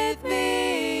with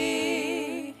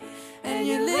me. And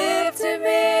you lifted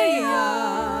me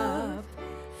up,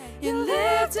 you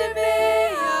lifted me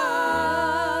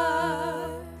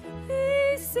up.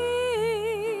 We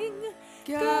sing,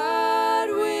 God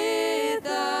with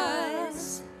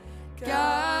us,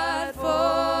 God for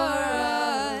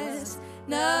us.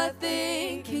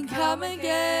 Nothing can come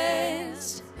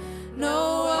against,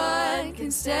 no one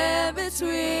can stand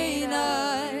between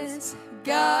us.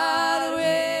 God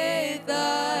with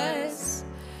us,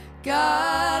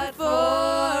 God for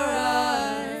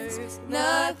us.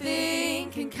 Nothing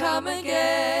can come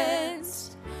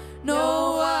against,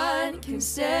 no one can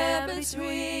stand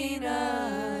between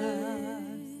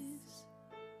us.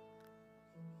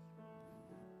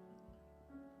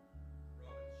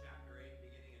 Romans chapter 8,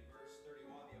 beginning in verse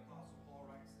 31, the Apostle Paul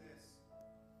writes this: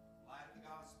 In light of the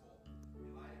gospel,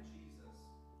 in light of Jesus,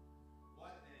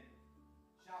 what then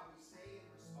shall we say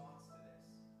in response to this?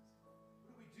 What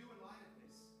do we do in light of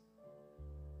this?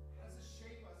 How does this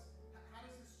shape us? How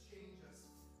does this change us?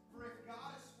 For if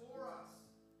God is for us,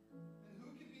 then who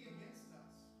can be against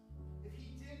us? If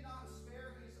he did not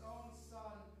spare his own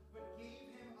son, but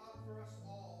gave him up for us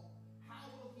all,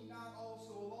 how will he not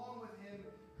also, along with him,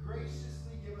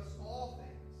 graciously give us all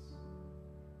things?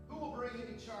 Who will bring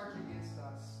any charge against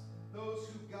us?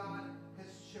 Those who God has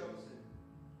chosen.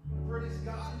 For it is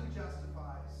God who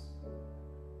justifies.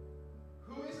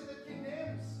 Who is it that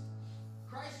condemns?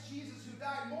 Christ Jesus, who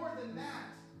died. More than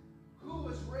that, who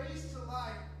was raised to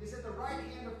life, is at the right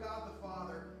hand of God the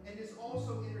Father, and is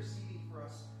also interceding for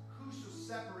us. Who shall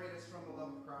separate us from the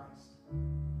love of Christ?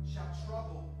 Shall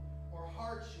trouble, or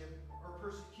hardship, or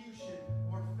persecution,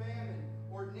 or famine,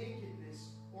 or nakedness,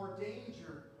 or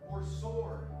danger, or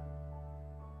sword?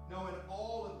 No, in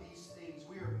all of these things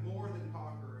we are more than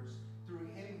conquerors through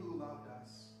him who loved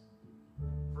us.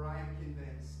 For I am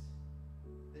convinced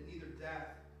that neither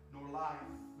death, nor life,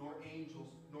 nor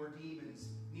angels, nor demons,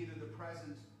 neither the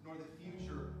present, nor the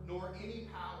future, nor any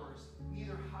powers,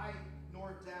 neither height,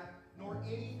 nor depth, nor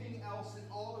anything else in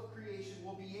all of creation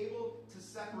will be able to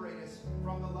separate us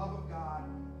from the love of God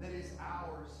that is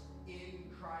ours in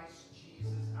Christ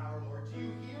Jesus our Lord. Do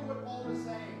you hear what Paul is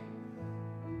saying?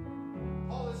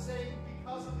 Paul is saying,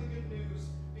 because of the good news,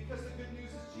 because the good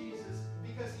news is Jesus,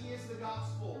 because he is the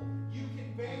gospel, you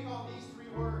can bank on these three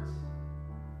words.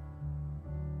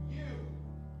 You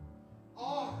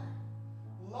are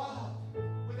loved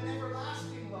with an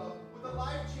everlasting love, with a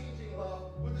life-changing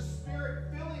love, with a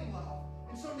spirit-filling love.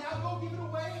 And so now go give it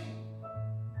away.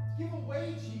 Give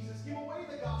away Jesus. Give away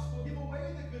the gospel. Give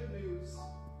away the good news.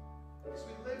 Because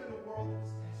we live in a world that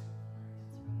is desperate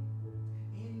for it.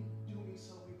 In doing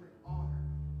so, we bring honor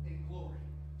and glory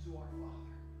to our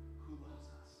Father who loves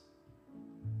us. So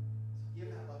give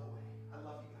that love away. I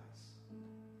love you guys.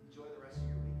 Enjoy the rest of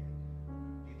your weekend.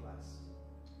 Be blessed.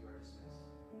 You are dismissed.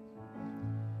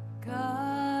 God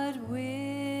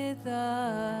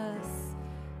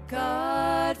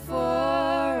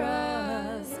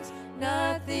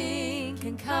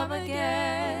come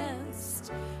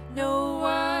against. No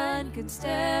one can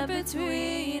stand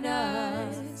between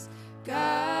us.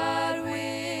 God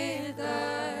with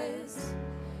us,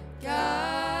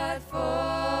 God for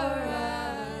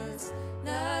us.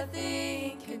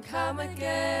 Nothing can come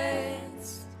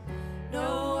against.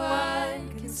 No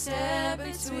one can stand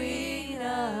between